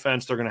Knowles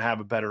defense. They're going to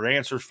have better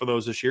answers for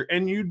those this year,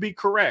 and you'd be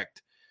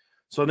correct.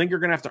 So I think you're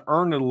going to have to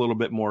earn it a little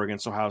bit more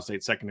against Ohio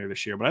State secondary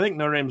this year. But I think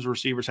Notre Dame's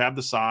receivers have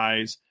the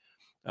size,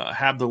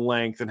 have the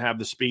length, and have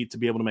the speed to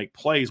be able to make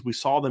plays. We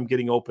saw them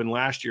getting open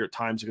last year at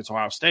times against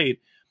Ohio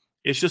State.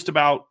 It's just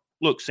about,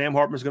 look, Sam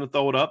Hartman's going to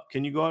throw it up.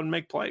 Can you go out and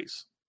make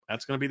plays?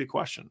 That's going to be the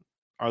question.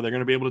 Are they going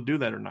to be able to do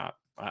that or not?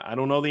 I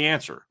don't know the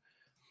answer.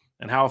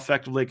 And how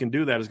effective they can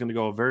do that is going to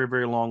go a very,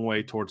 very long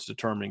way towards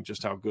determining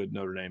just how good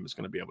Notre Dame is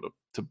going to be able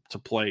to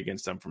play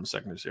against them from a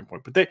secondary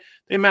standpoint. But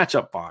they match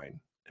up fine.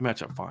 They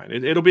match up fine.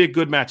 It'll be a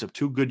good matchup.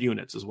 2 good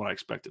units is what I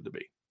expect it to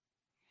be.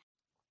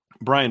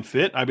 Brian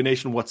Fitt, IB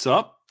Nation, what's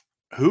up?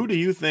 Who do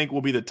you think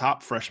will be the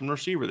top freshman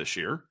receiver this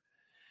year?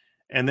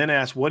 And then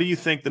ask, what do you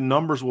think the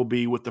numbers will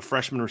be with the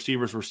freshman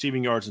receivers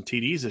receiving yards and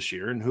TDs this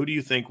year? And who do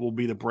you think will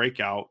be the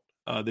breakout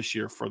this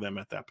year for them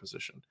at that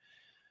position?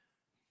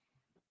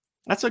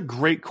 That's a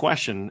great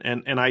question,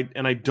 and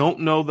I don't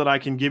know that I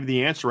can give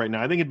the answer right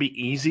now. I think it'd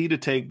be easy to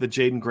take the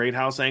Jaden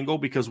Greathouse angle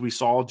because we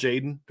saw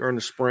Jaden during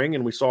the spring,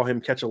 and we saw him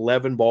catch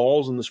 11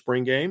 balls in the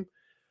spring game.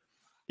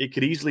 It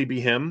could easily be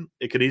him.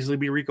 It could easily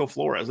be Rico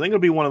Flores. I think it'll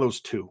be one of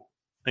those 2.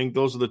 I think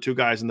those are the 2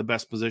 guys in the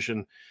best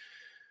position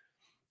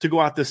to go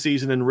out this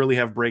season and really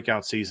have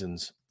breakout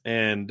seasons,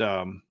 and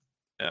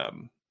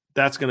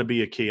that's going to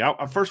be a key.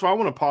 First of all, I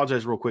want to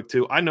apologize real quick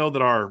too. I know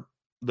that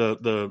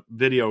the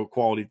video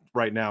quality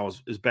right now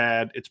is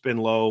bad. It's been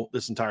low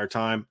this entire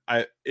time.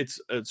 It's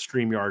a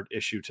StreamYard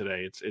issue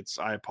today.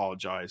 I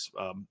apologize.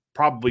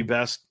 Probably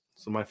best.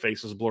 So my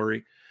face is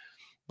blurry,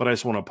 but I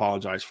just want to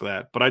apologize for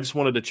that. But I just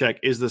wanted to check,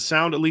 is the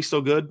sound at least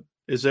still good?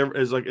 Is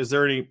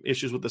there any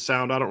issues with the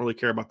sound? I don't really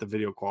care about the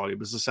video quality,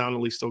 but is the sound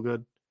at least still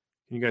good?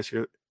 Can you guys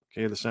hear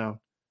the sound?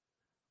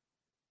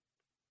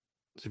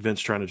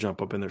 Vince trying to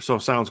jump up in there. So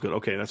sounds good.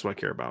 Okay. That's what I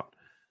care about.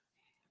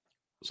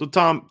 So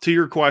Tom, to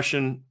your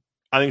question,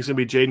 I think it's going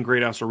to be Jaden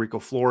Greathouse or Rico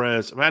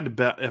Flores. If I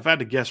had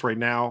to guess right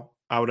now,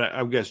 I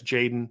would guess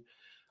Jaden.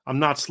 I'm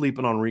not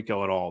sleeping on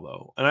Rico at all,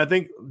 though. And I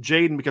think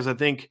Jaden, because I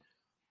think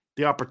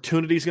the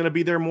opportunity is going to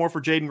be there more for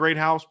Jaden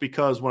Greathouse,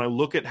 because when I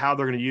look at how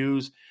they're going to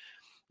use,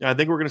 I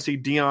think we're going to see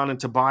Dion and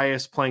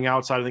Tobias playing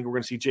outside. I think we're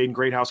going to see Jaden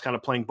Greathouse kind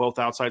of playing both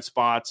outside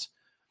spots.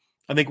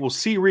 I think we'll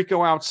see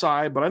Rico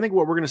outside, but I think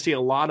what we're going to see a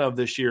lot of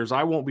this year is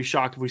I won't be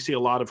shocked if we see a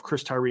lot of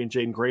Chris Tyree and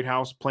Jaden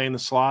Greathouse playing the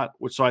slot,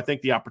 so I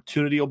think the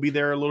opportunity will be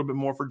there a little bit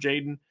more for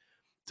Jaden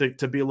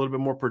to be a little bit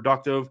more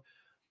productive.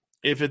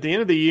 If at the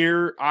end of the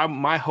year,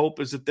 my hope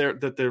is that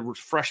the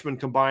freshmen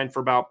combined for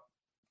about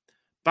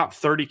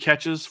 30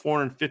 catches,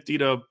 450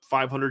 to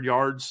 500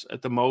 yards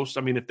at the most.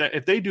 I mean,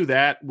 if they do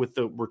that with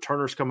the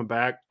returners coming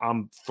back,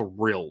 I'm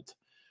thrilled.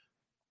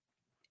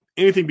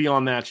 Anything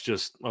beyond that's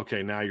just,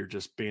 okay, now you're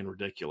just being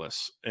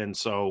ridiculous. And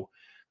so,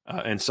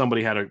 and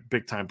somebody had a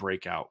big time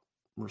breakout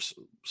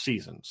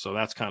season. So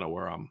that's kind of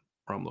where I'm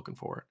looking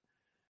for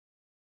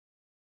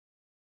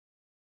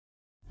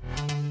it.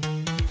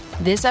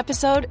 This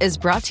episode is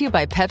brought to you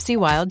by Pepsi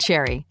Wild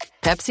Cherry.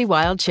 Pepsi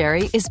Wild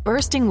Cherry is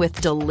bursting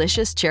with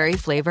delicious cherry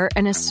flavor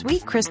and a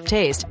sweet, crisp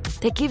taste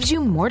that gives you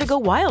more to go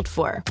wild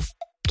for.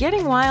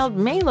 Getting wild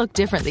may look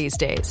different these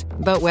days,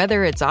 but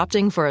whether it's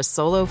opting for a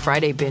solo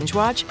Friday binge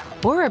watch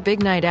or a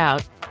big night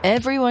out,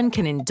 everyone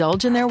can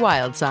indulge in their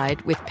wild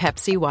side with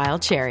Pepsi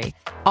Wild Cherry.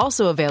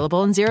 Also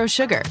available in Zero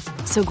Sugar.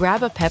 So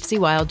grab a Pepsi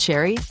Wild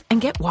Cherry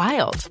and get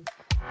wild.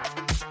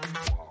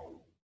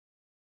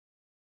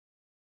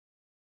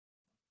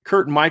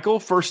 Kurt and Michael,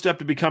 first step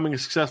to becoming a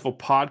successful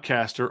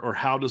podcaster, or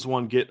how does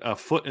one get a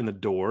foot in the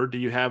door? Do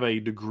you have a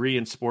degree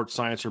in sports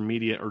science or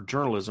media or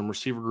journalism?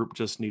 Receiver group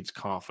just needs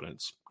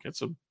confidence.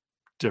 It's a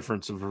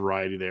difference of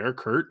variety there,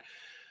 Kurt.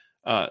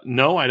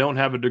 No, I don't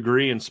have a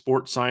degree in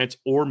sports science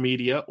or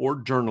media or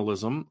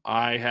journalism.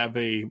 I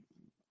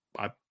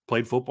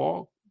played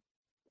football,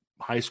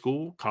 high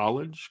school,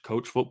 college,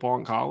 coach football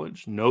in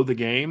college, know the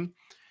game.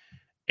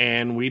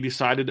 And we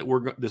decided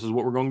that this is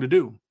what we're going to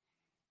do.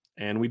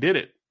 And we did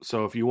it.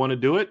 So if you want to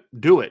do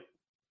it,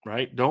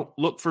 right? Don't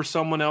look for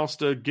someone else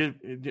to give.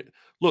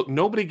 Look,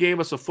 nobody gave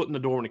us a foot in the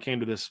door when it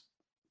came to this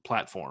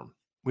platform.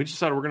 We just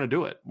decided we're going to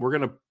do it. We're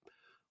going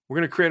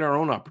to create our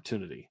own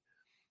opportunity.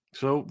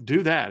 So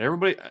do that.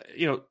 Everybody,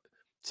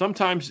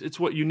 sometimes it's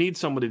what you need,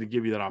 somebody to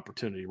give you that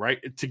opportunity, right?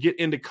 To get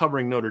into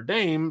covering Notre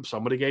Dame,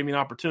 somebody gave me an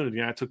opportunity,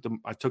 and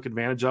I took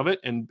advantage of it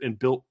and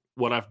built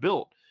what I've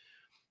built.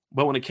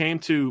 But when it came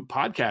to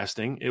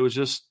podcasting, it was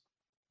just,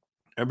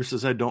 everybody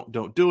says,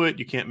 don't do it.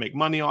 You can't make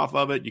money off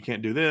of it. You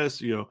can't do this.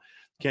 You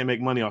can't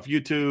make money off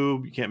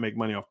YouTube. You can't make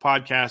money off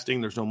podcasting.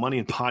 There's no money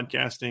in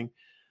podcasting.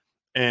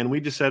 And we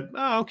just said,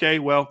 oh, okay,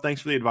 well,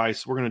 thanks for the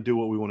advice. We're going to do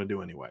what we want to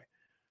do anyway.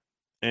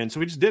 And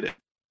so we just did it.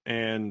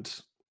 And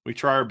we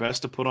try our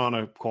best to put on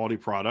a quality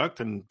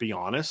product and be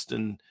honest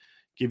and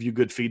give you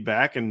good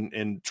feedback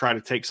and try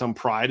to take some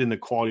pride in the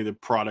quality of the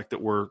product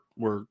that we're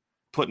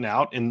putting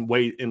out and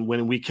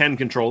when we can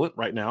control it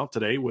right now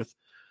today with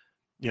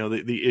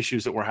the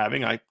issues that we're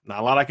having. Not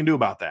a lot I can do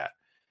about that.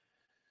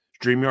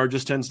 StreamYard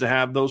just tends to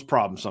have those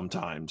problems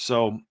sometimes.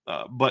 So,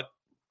 but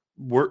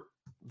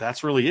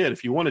that's really it.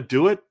 If you want to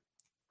do it,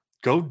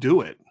 go do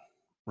it.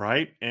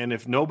 Right. And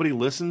if nobody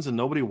listens and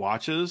nobody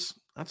watches,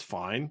 that's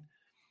fine.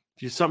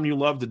 If it's something you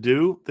love to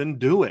do, then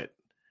do it.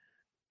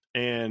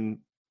 And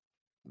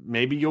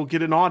maybe you'll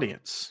get an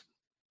audience.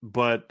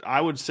 But I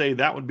would say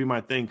that would be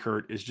my thing,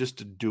 Kurt, is just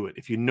to do it.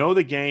 If you know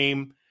the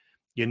game,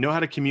 you know how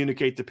to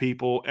communicate to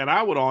people. And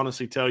I would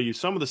honestly tell you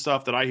some of the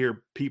stuff that I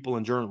hear people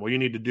in journal, well, you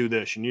need to do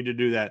this, you need to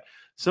do that.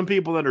 Some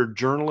people that are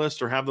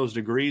journalists or have those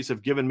degrees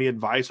have given me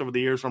advice over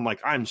the years. I'm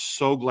like, I'm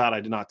so glad I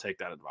did not take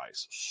that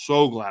advice.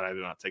 So glad I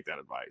did not take that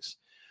advice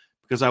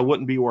because I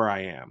wouldn't be where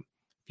I am.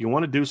 If you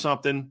want to do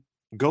something,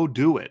 go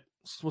do it.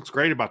 This is what's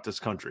great about this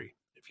country.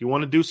 If you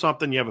want to do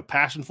something, you have a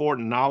passion for it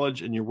and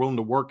knowledge, and you're willing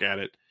to work at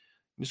it,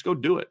 just go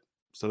do it.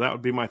 So that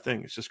would be my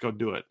thing. It's just go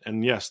do it.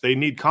 And yes, they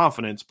need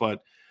confidence,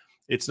 but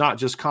it's not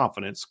just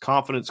confidence.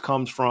 Confidence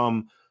comes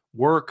from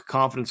work.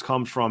 Confidence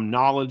comes from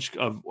knowledge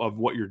of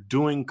what you're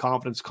doing.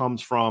 Confidence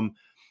comes from,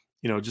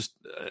 just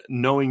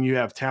knowing you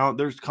have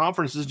talent.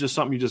 Confidence is just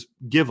something you just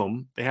give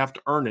them. They have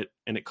to earn it,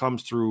 and it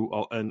comes through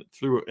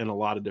in a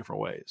lot of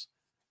different ways.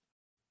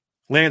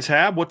 Lance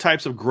Hab, what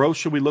types of growth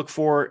should we look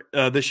for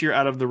this year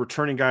out of the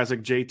returning guys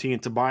like JT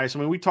and Tobias? I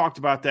mean, we talked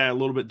about that a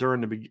little bit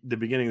during the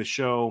beginning of the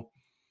show.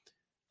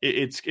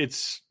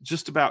 It's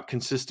just about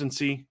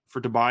consistency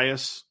for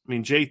Tobias. I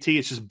mean, JT,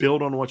 it's just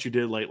build on what you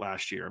did late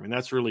last year. I mean,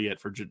 that's really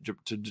it for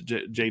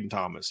Jaden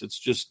Thomas. It's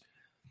just,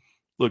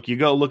 look, you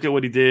go look at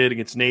what he did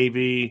against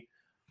Navy.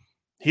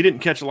 He didn't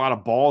catch a lot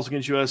of balls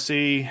against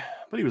USC,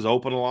 but he was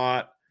open a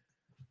lot.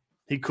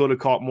 He could have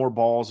caught more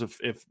balls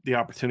if the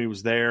opportunity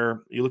was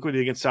there. You look what he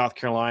did against South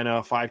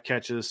Carolina, 5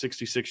 catches,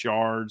 66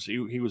 yards.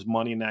 He was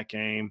money in that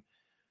game.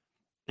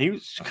 He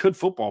was a good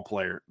football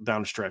player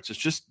down the stretch. It's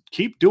just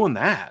keep doing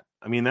that.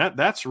 I mean,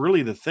 that's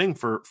really the thing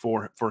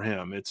for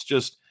him. It's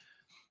just,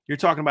 you're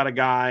talking about a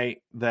guy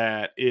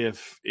that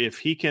if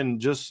he can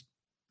just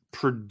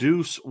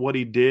produce what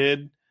he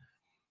did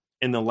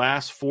in the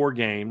last 4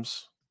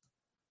 games,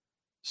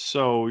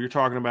 so you're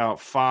talking about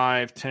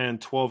 5, 10,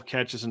 12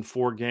 catches in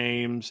 4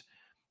 games,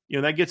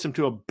 that gets him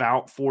to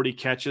about 40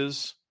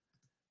 catches.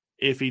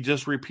 If he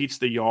just repeats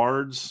the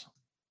yards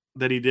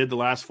that he did the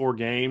last 4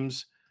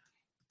 games,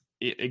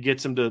 it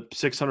gets him to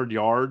 600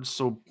 yards.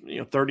 So,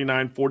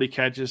 39, 40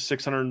 catches,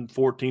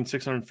 614,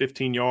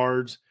 615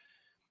 yards.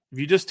 If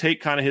you just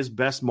take kind of his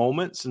best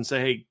moments and say,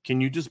 hey,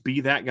 can you just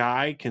be that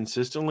guy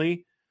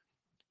consistently?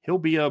 He'll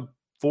be a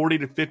 40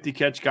 to 50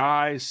 catch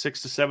guy,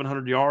 600 to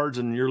 700 yards.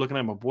 And you're looking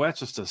at him, boy,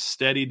 that's just a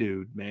steady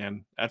dude,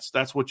 man.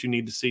 That's what you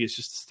need to see. It's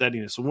just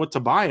steadiness. And with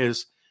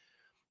Tobias,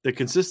 the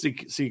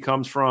consistency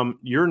comes from,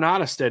 you're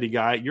not a steady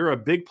guy. You're a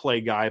big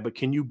play guy, but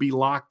can you be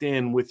locked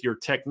in with your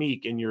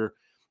technique and your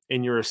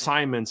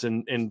assignments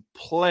and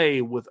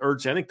play with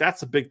urgency? I think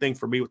that's the big thing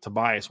for me with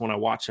Tobias when I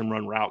watch him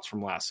run routes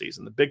from last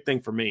season. The big thing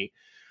for me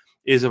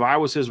is if I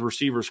was his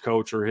receivers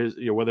coach or his,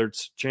 whether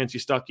it's Chancey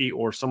Stuckey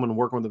or someone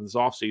working with him this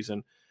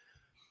offseason,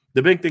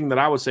 the big thing that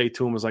I would say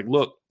to him is like,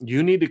 look,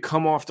 you need to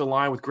come off the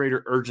line with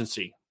greater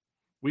urgency.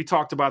 We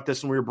talked about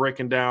this when we were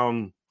breaking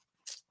down,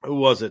 who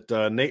was it?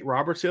 Nate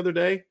Roberts the other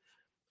day.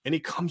 And he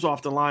comes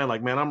off the line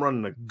like, man, I'm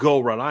running a go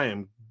run. I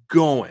am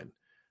going.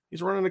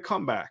 He's running a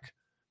comeback.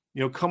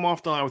 Come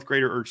off the line with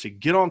greater urgency.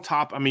 Get on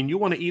top. I mean, you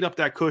want to eat up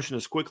that cushion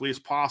as quickly as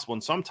possible.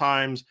 And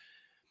sometimes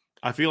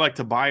I feel like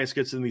Tobias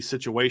gets in these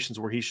situations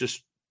where he's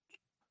just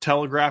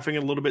telegraphing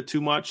a little bit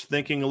too much,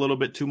 thinking a little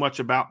bit too much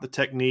about the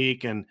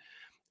technique and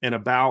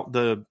about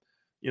the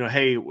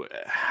hey,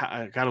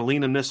 I got to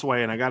lean him this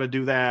way and I got to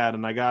do that.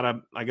 And I got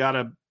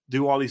to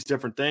do all these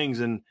different things.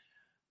 And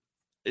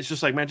it's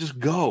just like, man, just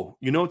go.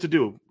 You know what to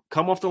do.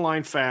 Come off the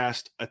line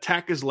fast,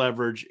 attack his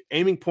leverage,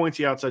 aiming points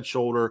the outside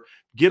shoulder,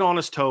 get on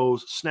his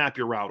toes, snap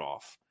your route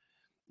off,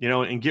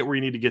 and get where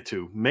you need to get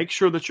to. Make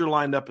sure that you're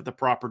lined up at the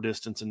proper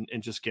distance and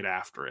just get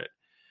after it.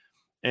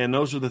 And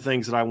those are the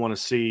things that I want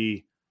to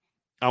see.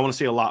 I want to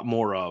see a lot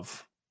more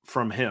of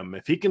from him.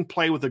 If he can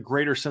play with a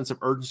greater sense of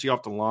urgency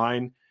off the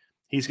line,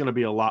 he's going to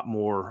be a lot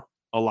more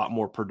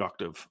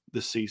productive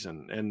this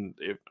season. And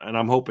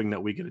I'm hoping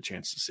that we get a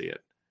chance to see it.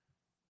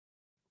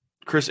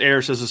 Chris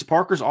Ayers says, is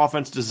Parker's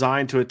offense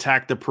designed to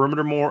attack the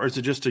perimeter more, or is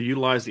it just to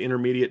utilize the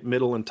intermediate,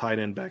 middle, and tight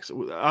end backs?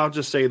 I'll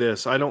just say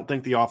this. I don't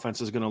think the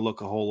offense is going to look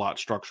a whole lot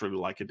structurally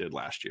like it did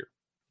last year.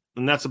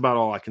 And that's about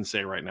all I can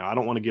say right now. I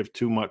don't want to give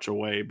too much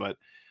away, but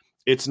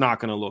it's not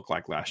going to look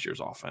like last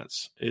year's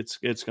offense. It's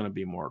going to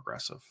be more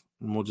aggressive.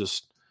 And we'll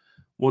just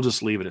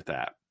leave it at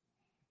that.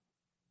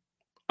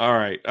 All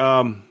right.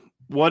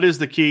 What is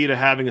the key to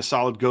having a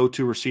solid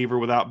go-to receiver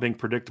without being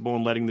predictable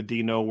and letting the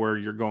D know where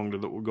you're going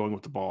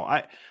with the ball?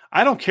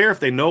 I don't care if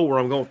they know where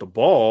I'm going with the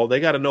ball. They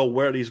got to know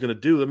where he's going to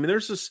do. I mean,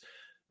 there's this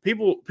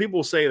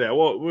people say that.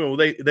 Well,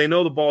 they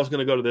know the ball is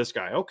going to go to this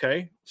guy.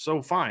 Okay,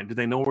 so fine. Do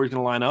they know where he's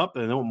going to line up?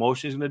 Do they know what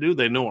motion he's going to do?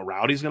 They know what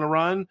route he's going to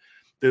run.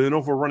 Do they know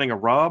if we're running a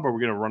rub? Are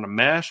we going to run a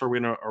mesh? Are we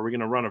going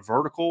to run a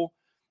vertical?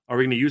 Are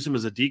we going to use him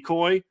as a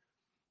decoy?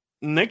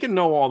 And they can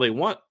know all they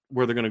want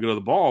where they're going to go to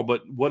the ball,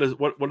 but what are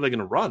they going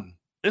to run?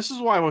 This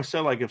is why I always said,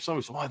 like, if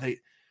somebody says,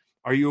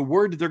 are you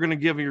worried that they're going to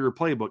give you your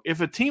playbook?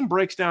 If a team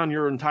breaks down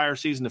your entire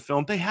season of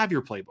film, they have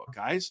your playbook,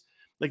 guys.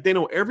 Like, they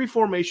know every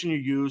formation you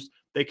used.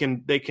 They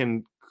can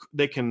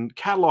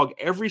catalog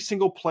every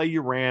single play you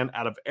ran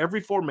out of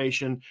every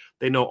formation.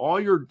 They know all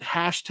your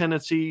hash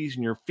tendencies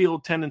and your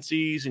field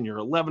tendencies and your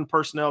 11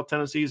 personnel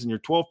tendencies and your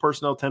 12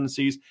 personnel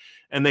tendencies,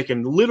 and they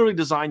can literally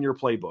design your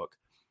playbook.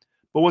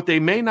 But what they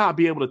may not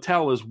be able to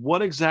tell is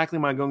what exactly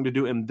am I going to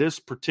do in this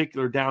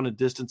particular down and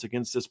distance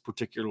against this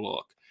particular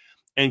look?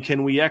 And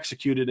can we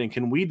execute it? And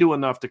can we do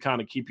enough to kind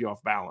of keep you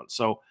off balance?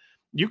 So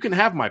you can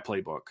have my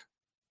playbook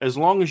as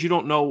long as you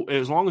don't know,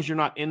 as long as you're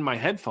not in my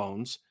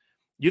headphones,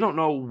 you don't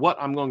know what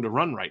I'm going to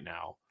run right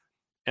now.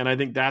 And I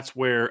think that's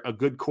where a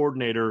good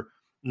coordinator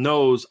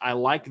knows I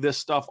like this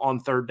stuff on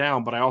third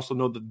down, but I also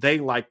know that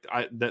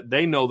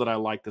they know that I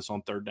like this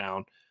on third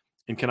down.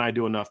 And can I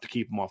do enough to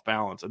keep them off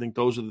balance? I think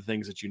those are the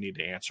things that you need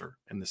to answer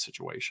in this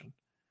situation.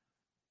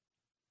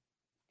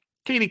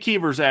 Katie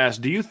Keevers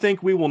asked, do you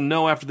think we will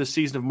know after this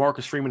season if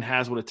Marcus Freeman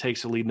has what it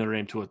takes to lead Notre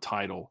Dame to a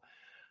title?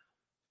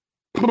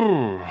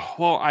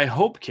 Well, I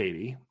hope,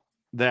 Katie,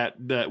 that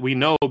we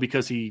know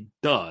because he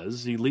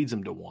does. He leads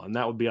them to one.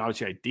 That would be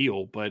obviously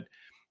ideal. But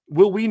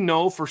will we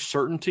know for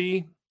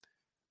certainty?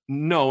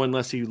 No,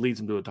 unless he leads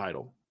them to a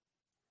title.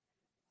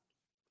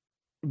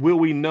 Will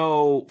we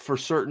know for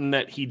certain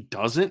that he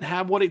doesn't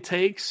have what it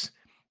takes?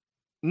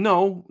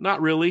 No, not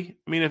really.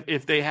 I mean,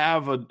 if they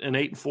have an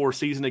 8-4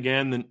 season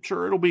again, then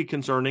sure, it'll be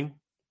concerning,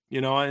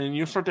 and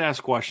you'll start to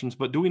ask questions.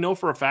 But do we know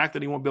for a fact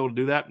that he won't be able to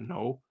do that?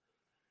 No.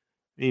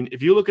 I mean,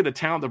 if you look at the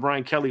talent that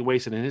Brian Kelly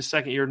wasted in his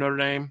second year at Notre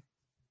Dame,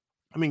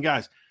 I mean,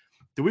 guys,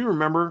 do we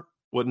remember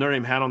what Notre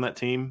Dame had on that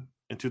team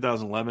in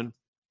 2011?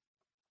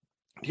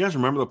 Do you guys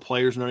remember the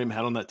players Notre Dame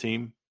had on that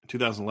team in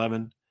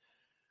 2011?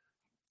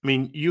 I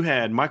mean, you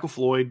had Michael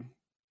Floyd,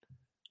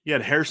 you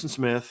had Harrison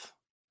Smith,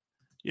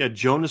 you had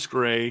Jonas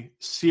Gray,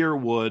 Sear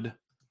Wood,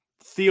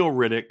 Theo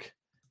Riddick,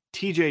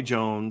 TJ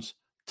Jones,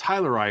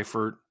 Tyler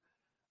Eifert.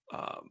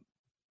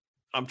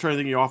 I'm trying to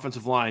think of your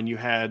offensive line. You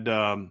had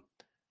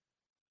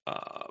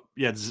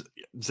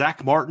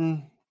Zach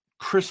Martin,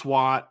 Chris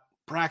Watt,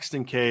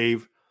 Braxton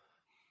Cave.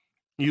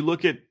 You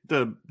look at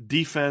the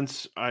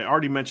defense, I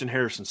already mentioned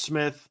Harrison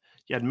Smith.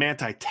 You had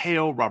Manti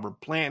Te'o, Robert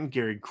Blanton,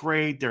 Gary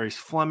Gray, Darius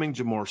Fleming,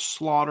 Jamor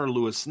Slaughter,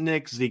 Lewis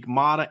Nick, Zeke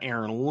Mata,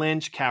 Aaron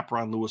Lynch,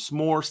 Capron Lewis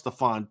Moore,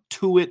 Stephon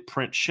Tuitt,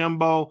 Print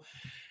Shembo,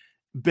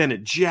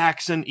 Bennett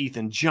Jackson,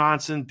 Ethan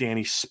Johnson,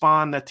 Danny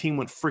Spahn. That team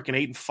went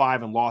freaking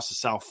 8-5 and lost to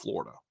South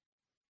Florida.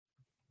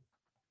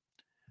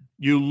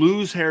 You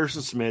lose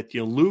Harrison Smith,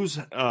 you lose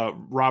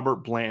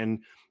Robert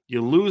Blanton,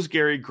 you lose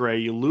Gary Gray,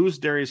 you lose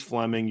Darius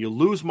Fleming, you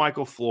lose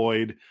Michael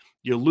Floyd,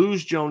 you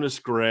lose Jonas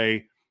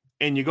Gray,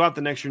 and you go out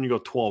the next year and you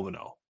go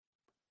 12-0.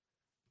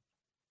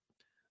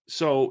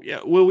 So, yeah,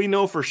 will we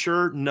know for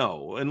sure?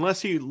 No.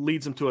 Unless he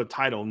leads them to a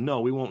title,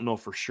 no, we won't know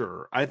for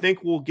sure. I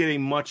think we'll get a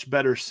much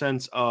better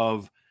sense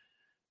of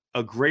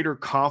a greater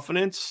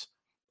confidence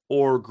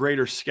or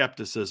greater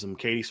skepticism,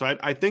 Katie. So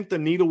I think the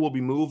needle will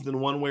be moved in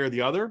one way or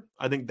the other.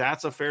 I think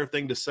that's a fair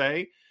thing to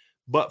say.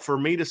 But for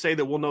me to say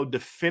that we'll know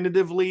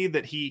definitively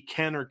that he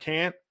can or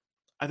can't,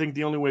 I think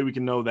the only way we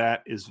can know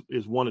that is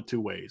one of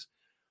two ways.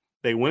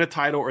 They win a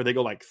title or they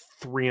go like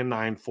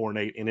 3-9,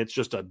 4-8, and it's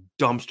just a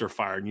dumpster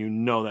fire. And you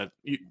know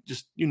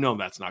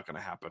that's not going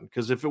to happen.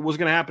 Because if it was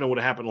going to happen, it would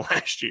have happened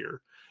last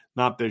year,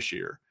 not this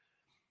year.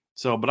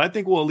 So, but I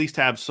think we'll at least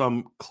have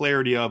some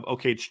clarity of,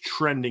 okay, it's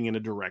trending in a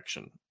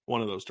direction,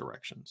 one of those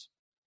directions.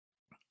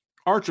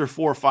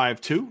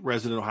 Archer452,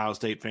 resident Ohio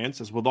State fan,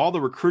 says, with all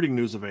the recruiting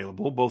news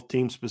available, both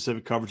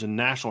team-specific coverage and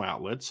national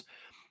outlets,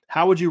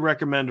 how would you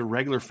recommend a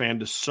regular fan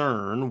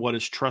discern what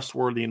is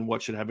trustworthy and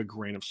what should have a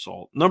grain of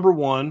salt? Number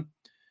one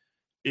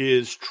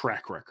is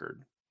track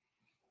record.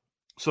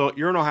 So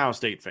you're an Ohio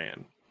State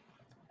fan.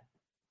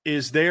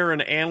 Is there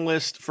an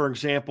analyst, for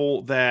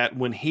example, that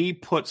when he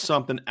puts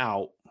something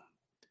out,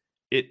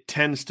 it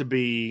tends to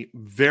be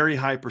very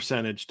high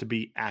percentage to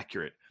be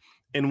accurate?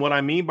 And what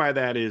I mean by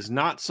that is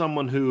not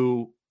someone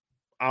who,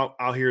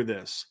 I'll hear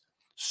this,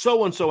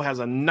 so-and-so has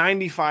a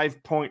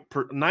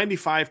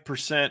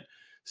 95%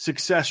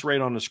 success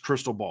rate on his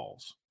crystal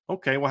balls.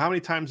 Okay, well, how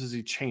many times does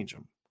he change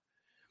them?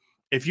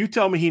 If you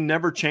tell me he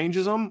never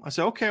changes them, I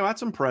say, okay, well,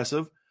 that's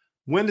impressive.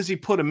 When does he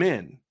put them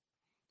in?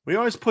 Well, he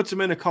always puts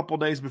them in a couple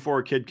days before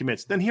a kid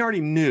commits. Then he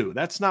already knew.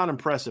 That's not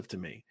impressive to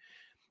me.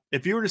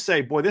 If you were to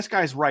say, boy, this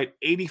guy's right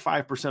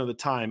 85% of the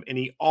time, and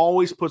he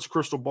always puts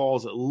crystal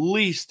balls at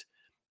least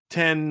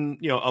 10,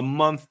 a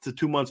month to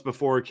 2 months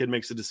before a kid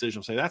makes a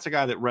decision, say that's a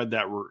guy that read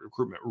that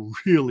recruitment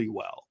really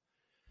well.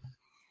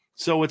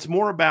 So it's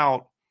more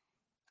about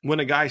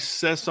when a guy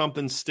says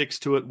something, sticks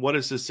to it, what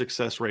is his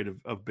success rate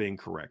of being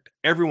correct?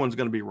 Everyone's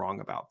going to be wrong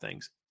about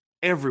things.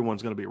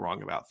 Everyone's going to be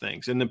wrong about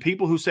things. And the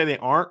people who say they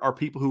aren't are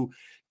people who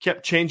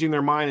kept changing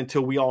their mind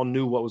until we all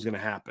knew what was going to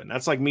happen.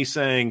 That's like me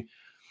saying,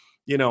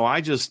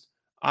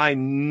 I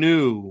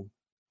knew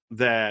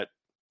that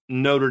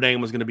Notre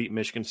Dame was going to beat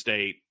Michigan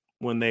State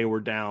when they were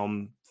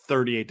down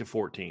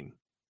 38-14.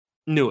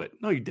 Knew it.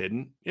 No, you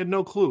didn't. You had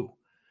no clue.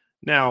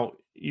 Now,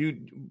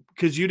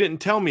 because you didn't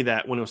tell me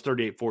that when it was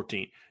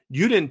 38-14.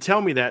 You didn't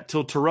tell me that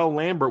till Terrell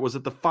Lambert was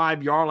at the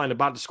 5-yard line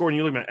about to score, and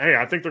you look at, hey,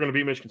 I think they're going to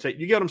beat Michigan State.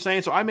 You get what I'm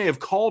saying? So I may have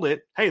called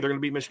it, hey, they're going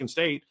to beat Michigan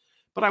State,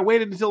 but I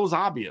waited until it was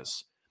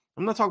obvious.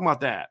 I'm not talking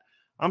about that.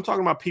 I'm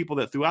talking about people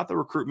that throughout the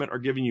recruitment are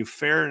giving you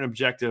fair and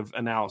objective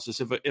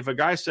analysis. If a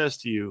guy says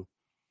to you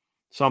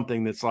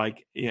something that's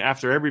like,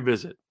 after every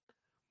visit,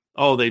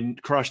 oh, they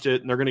crushed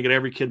it, and they're going to get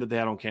every kid that they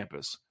had on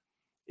campus,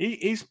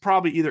 he's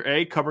probably either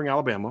A, covering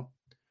Alabama,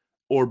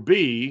 or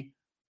B,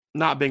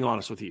 not being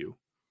honest with you.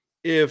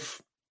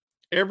 If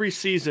every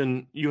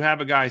season you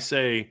have a guy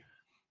say,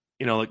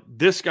 like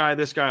this guy,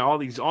 all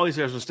these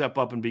guys will step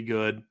up and be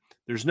good,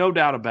 there's no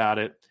doubt about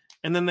it,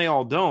 and then they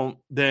all don't,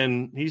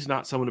 then he's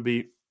not someone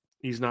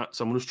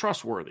who's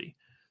trustworthy.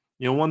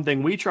 One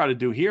thing we try to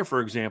do here,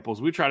 for example,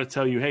 is we try to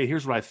tell you, hey,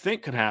 here's what I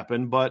think could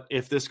happen, but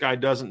if this guy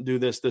doesn't do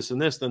this, this,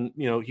 and this, then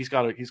he's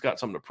got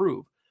something to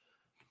prove.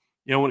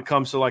 When it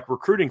comes to like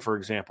recruiting, for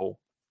example,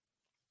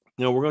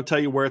 we're going to tell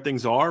you where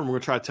things are, and we're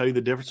going to try to tell you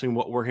the difference between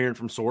what we're hearing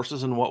from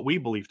sources and what we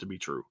believe to be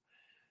true.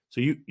 So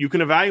you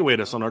can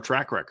evaluate us on our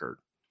track record.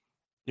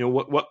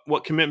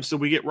 What commitments did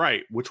we get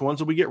right? Which ones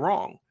did we get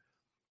wrong?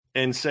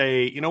 And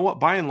say,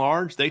 by and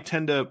large, they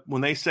tend to,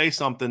 when they say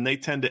something, they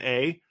tend to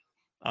A,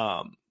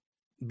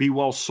 be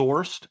well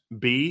sourced,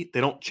 B, they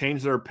don't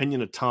change their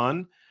opinion a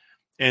ton,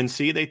 and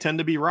C, they tend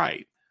to be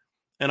right.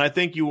 And I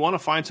think you want to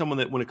find someone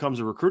that, when it comes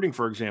to recruiting,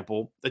 for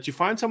example, that you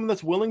find someone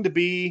that's willing to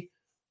be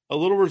a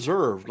little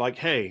reserved, like,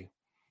 hey,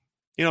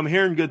 I'm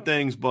hearing good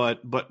things,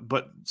 but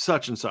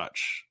such and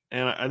such.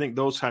 And I think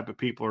those type of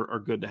people are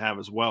good to have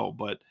as well.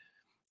 But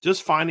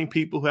just finding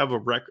people who have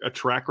a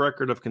track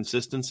record of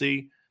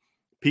consistency,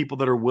 people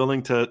that are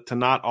willing to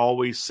not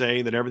always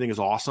say that everything is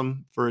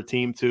awesome for a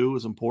team too,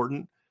 is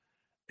important.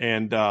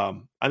 And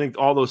I think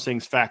all those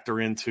things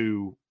factor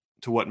into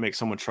what makes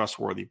someone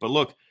trustworthy. But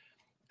look,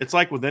 it's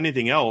like with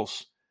anything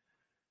else.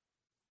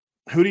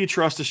 Who do you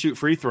trust to shoot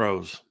free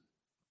throws?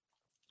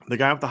 The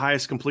guy with the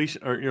highest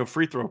completion or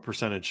free throw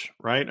percentage,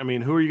 right? I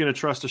mean, who are you going to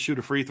trust to shoot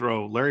a free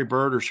throw? Larry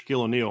Bird or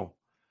Shaquille O'Neal?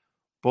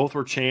 Both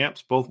were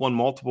champs. Both won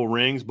multiple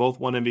rings. Both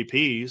won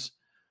MVPs.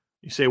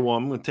 You say, well,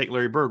 I'm going to take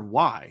Larry Bird.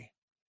 Why?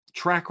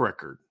 Track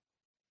record.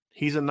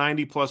 He's a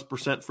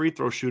 90+% free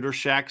throw shooter.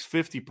 Shaq's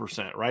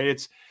 50%, right?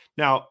 It's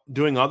now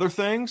doing other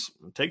things.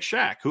 Take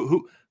Shaq.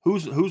 Who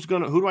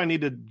do I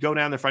need to go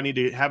down there if I need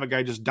to have a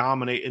guy just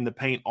dominate in the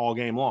paint all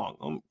game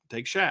long?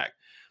 Take Shaq.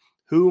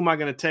 Who am I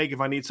going to take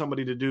if I need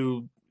somebody to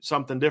do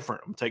something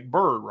different? I'm going to take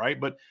Bird, right?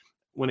 But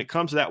when it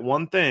comes to that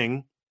one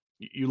thing,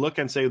 you look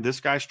and say, this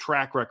guy's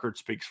track record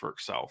speaks for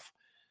itself.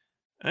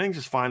 I think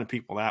just finding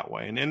people that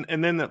way.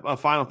 And then a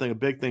final thing, a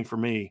big thing for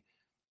me,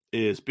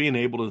 is being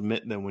able to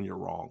admit them when you're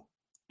wrong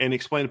and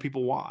explain to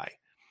people why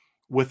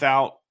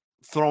without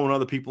throwing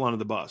other people under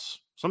the bus.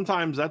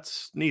 Sometimes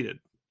that's needed.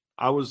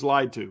 I was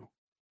lied to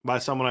by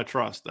someone I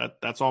trust.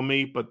 That's on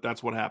me, but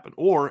that's what happened.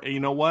 Or, you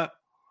know what?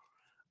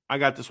 I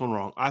got this one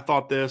wrong. I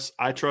thought this.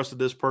 I trusted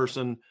this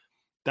person.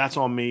 That's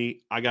on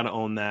me. I got to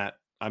own that.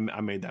 I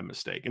made that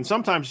mistake. And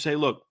sometimes you say,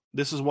 look,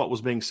 this is what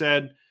was being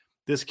said.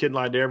 This kid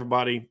lied to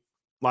everybody,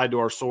 lied to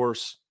our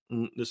source.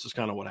 And this is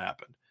kind of what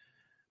happened.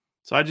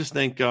 So I just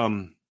think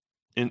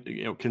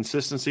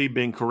consistency,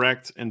 being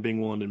correct, and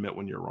being willing to admit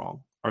when you're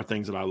wrong are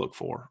things that I look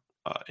for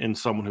in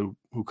someone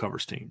who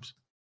covers teams.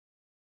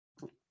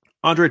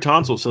 Andre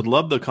Tonsil said,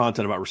 love the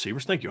content about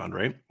receivers. Thank you,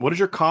 Andre. What is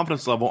your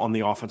confidence level on the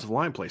offensive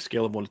line play?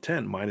 Scale of 1 to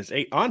 10,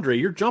 -8. Andre,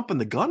 you're jumping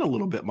the gun a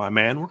little bit, my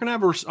man. We're going to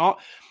have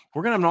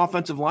we're going to have an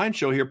offensive line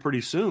show here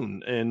pretty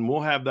soon, and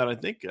we'll have that, I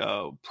think,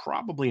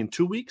 probably in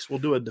 2 weeks. We'll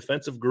do a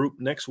defensive group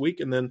next week,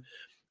 and then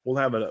we'll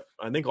have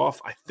I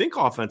think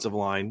offensive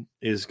line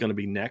is going to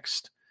be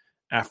next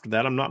after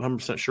that. I'm not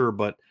 100% sure,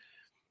 but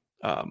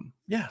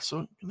yeah, so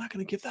I'm not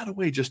going to give that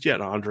away just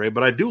yet, Andre,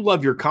 but I do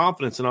love your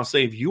confidence, and I'll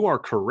say if you are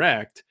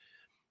correct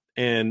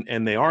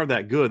and they are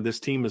that good, this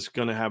team is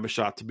going to have a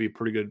shot to be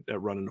pretty good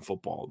at running the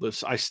football.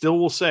 I still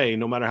will say,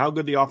 no matter how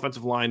good the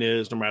offensive line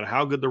is, no matter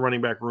how good the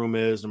running back room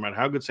is, no matter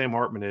how good Sam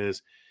Hartman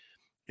is,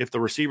 if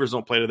the receivers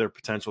don't play to their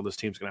potential, this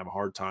team's going to have a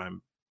hard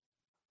time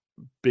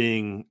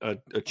being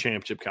a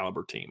championship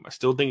caliber team. I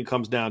still think it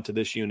comes down to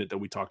this unit that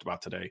we talked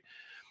about today,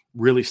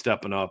 really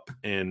stepping up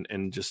and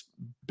just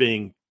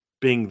being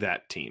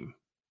that team.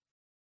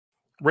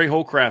 Ray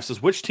Holcraft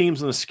says, which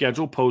teams in the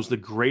schedule pose the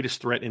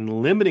greatest threat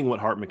in limiting what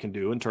Hartman can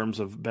do in terms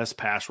of best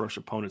pass rush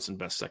opponents and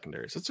best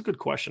secondaries? That's a good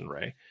question,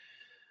 Ray.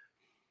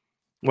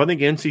 Well, I think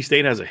NC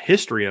State has a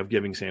history of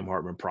giving Sam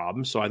Hartman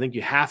problems, so I think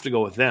you have to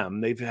go with them.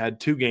 They've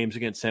had 2 games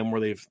against him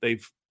where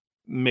they've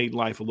made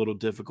life a little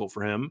difficult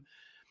for him.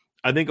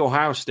 I think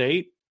Ohio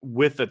State,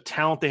 with the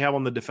talent they have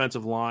on the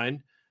defensive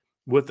line,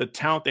 with the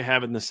talent they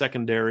have in the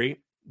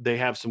secondary, they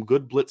have some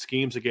good blitz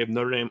schemes that gave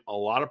Notre Dame a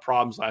lot of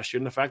problems last year,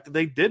 and the fact that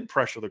they did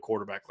pressure the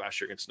quarterback last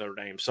year against Notre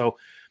Dame. So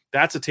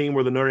that's a team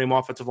where the Notre Dame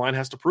offensive line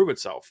has to prove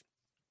itself,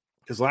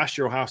 because last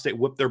year Ohio State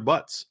whipped their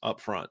butts up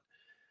front.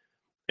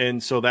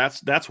 And so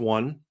that's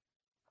one.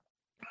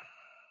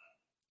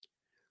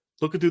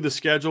 Looking through the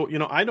schedule,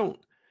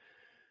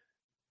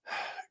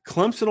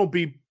 Clemson will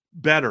be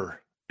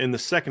better in the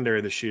secondary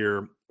this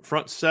year.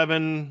 Front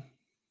 7,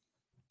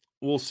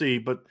 we'll see,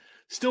 but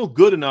still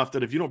good enough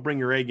that if you don't bring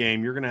your A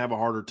game, you're going to have a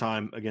harder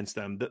time against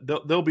them.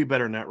 They'll be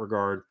better in that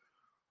regard.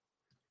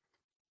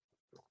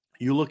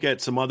 You look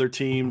at some other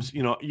teams,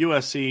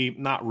 USC,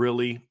 not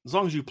really. As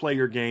long as you play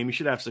your game, you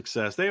should have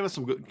success. They have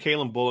some good.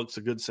 Kalen Bullock's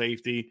a good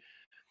safety.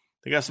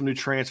 They got some new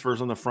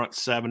transfers on the front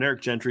 7.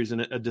 Eric Gentry's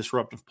a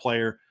disruptive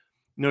player.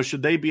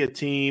 Should they be a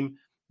team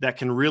that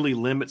can really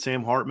limit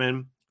Sam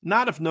Hartman?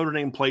 Not if Notre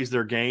Dame plays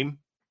their game.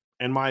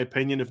 In my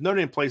opinion, if Notre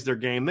Dame plays their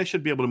game, they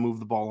should be able to move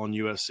the ball on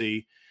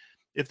USC.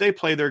 If they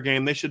play their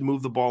game, they should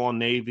move the ball on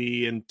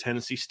Navy and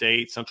Tennessee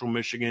State, Central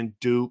Michigan,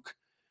 Duke,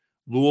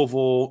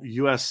 Louisville,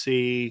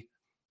 USC,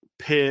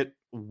 Pitt,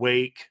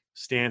 Wake,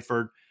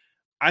 Stanford.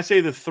 I say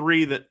the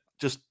 3 that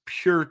just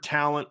pure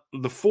talent.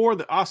 The 4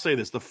 that I'll say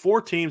this, the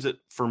 4 teams that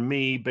for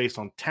me, based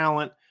on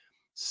talent,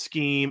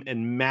 scheme,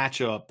 and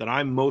matchup that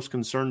I'm most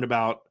concerned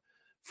about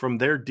from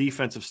their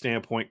defensive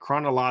standpoint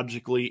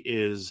chronologically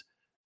is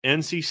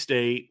NC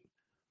State,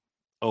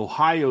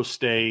 Ohio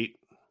State,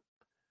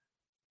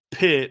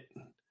 Pitt,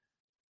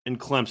 and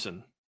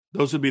Clemson.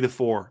 Those would be the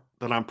 4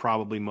 that I'm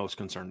probably most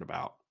concerned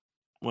about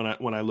when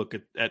I look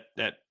at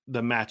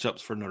the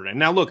matchups for Notre Dame.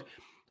 Now, look,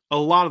 a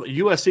lot of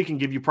USC can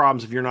give you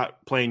problems if you're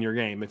not playing your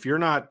game. If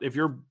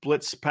your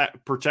blitz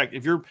protect,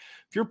 if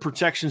your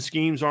protection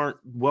schemes aren't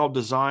well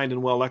designed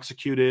and well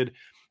executed,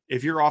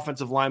 if your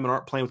offensive linemen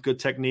aren't playing with good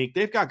technique,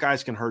 they've got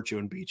guys can hurt you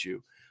and beat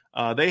you.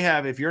 They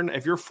have if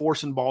you're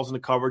forcing balls into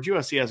coverage,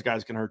 USC has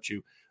guys can hurt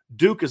you.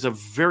 Duke is a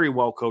very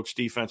well-coached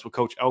defense with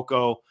Coach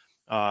Elko,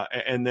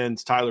 and then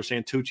Tyler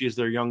Santucci is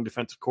their young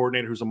defensive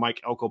coordinator, who's a Mike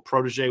Elko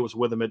protege, was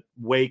with him at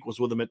Wake, was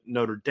with him at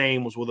Notre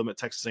Dame, was with him at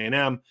Texas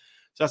A&M.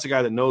 So that's a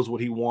guy that knows what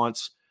he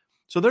wants.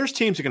 So there's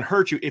teams that can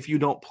hurt you if you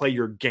don't play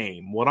your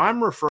game. What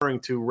I'm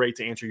referring to, Ray,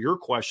 to answer your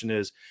question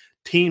is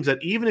teams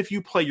that even if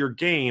you play your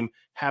game,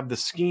 have the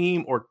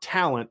scheme or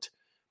talent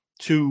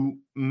to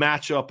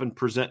match up and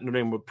present Notre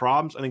Dame with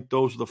problems. I think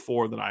those are the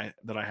 4 that I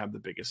have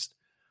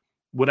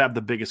would have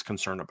the biggest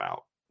concern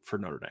about for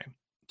Notre Dame.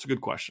 It's a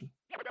good question.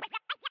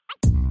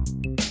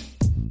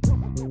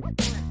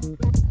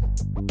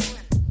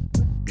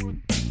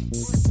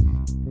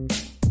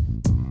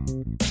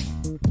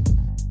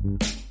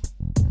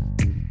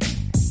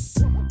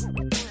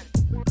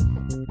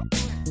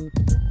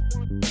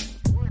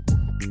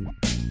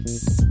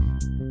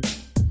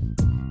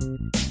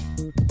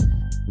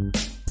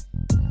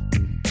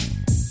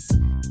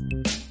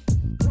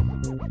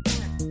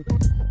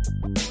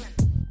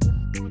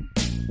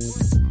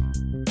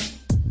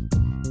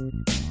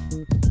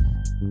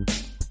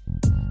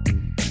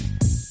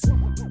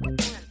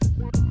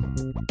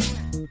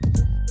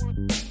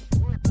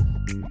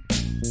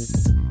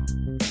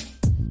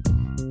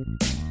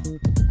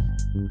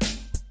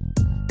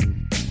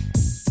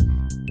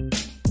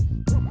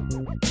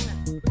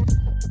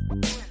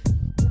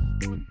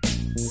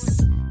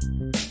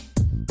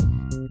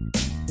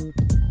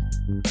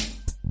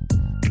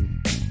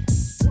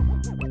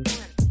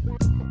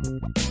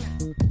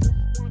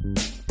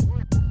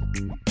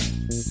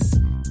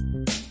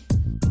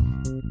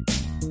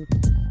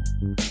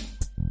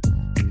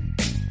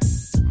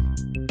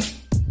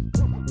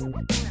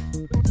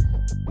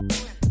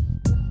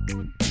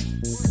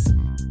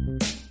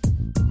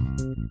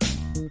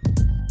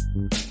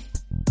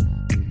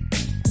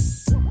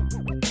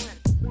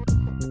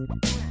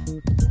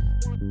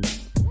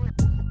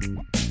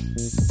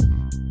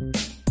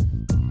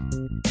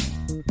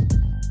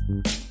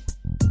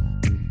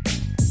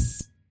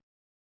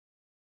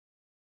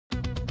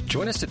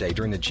 Join us today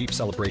during the Jeep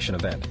Celebration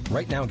event.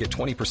 Right now, get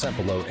 20%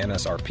 below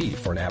MSRP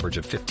for an average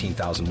of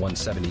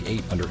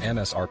 $15,178 under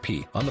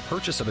MSRP on the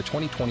purchase of a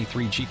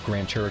 2023 Jeep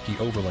Grand Cherokee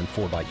Overland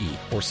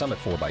 4xE or Summit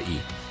 4xE.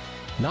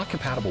 Not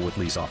compatible with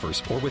lease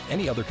offers or with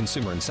any other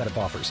consumer incentive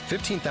offers.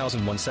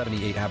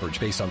 $15,178 average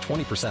based on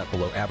 20%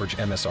 below average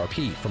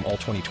MSRP from all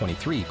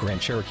 2023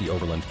 Grand Cherokee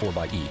Overland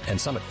 4xE and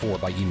Summit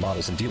 4xE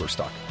models in dealer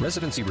stock.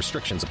 Residency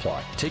restrictions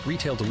apply. Take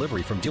retail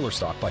delivery from dealer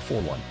stock by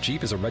 4/1.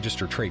 Jeep is a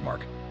registered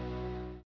trademark.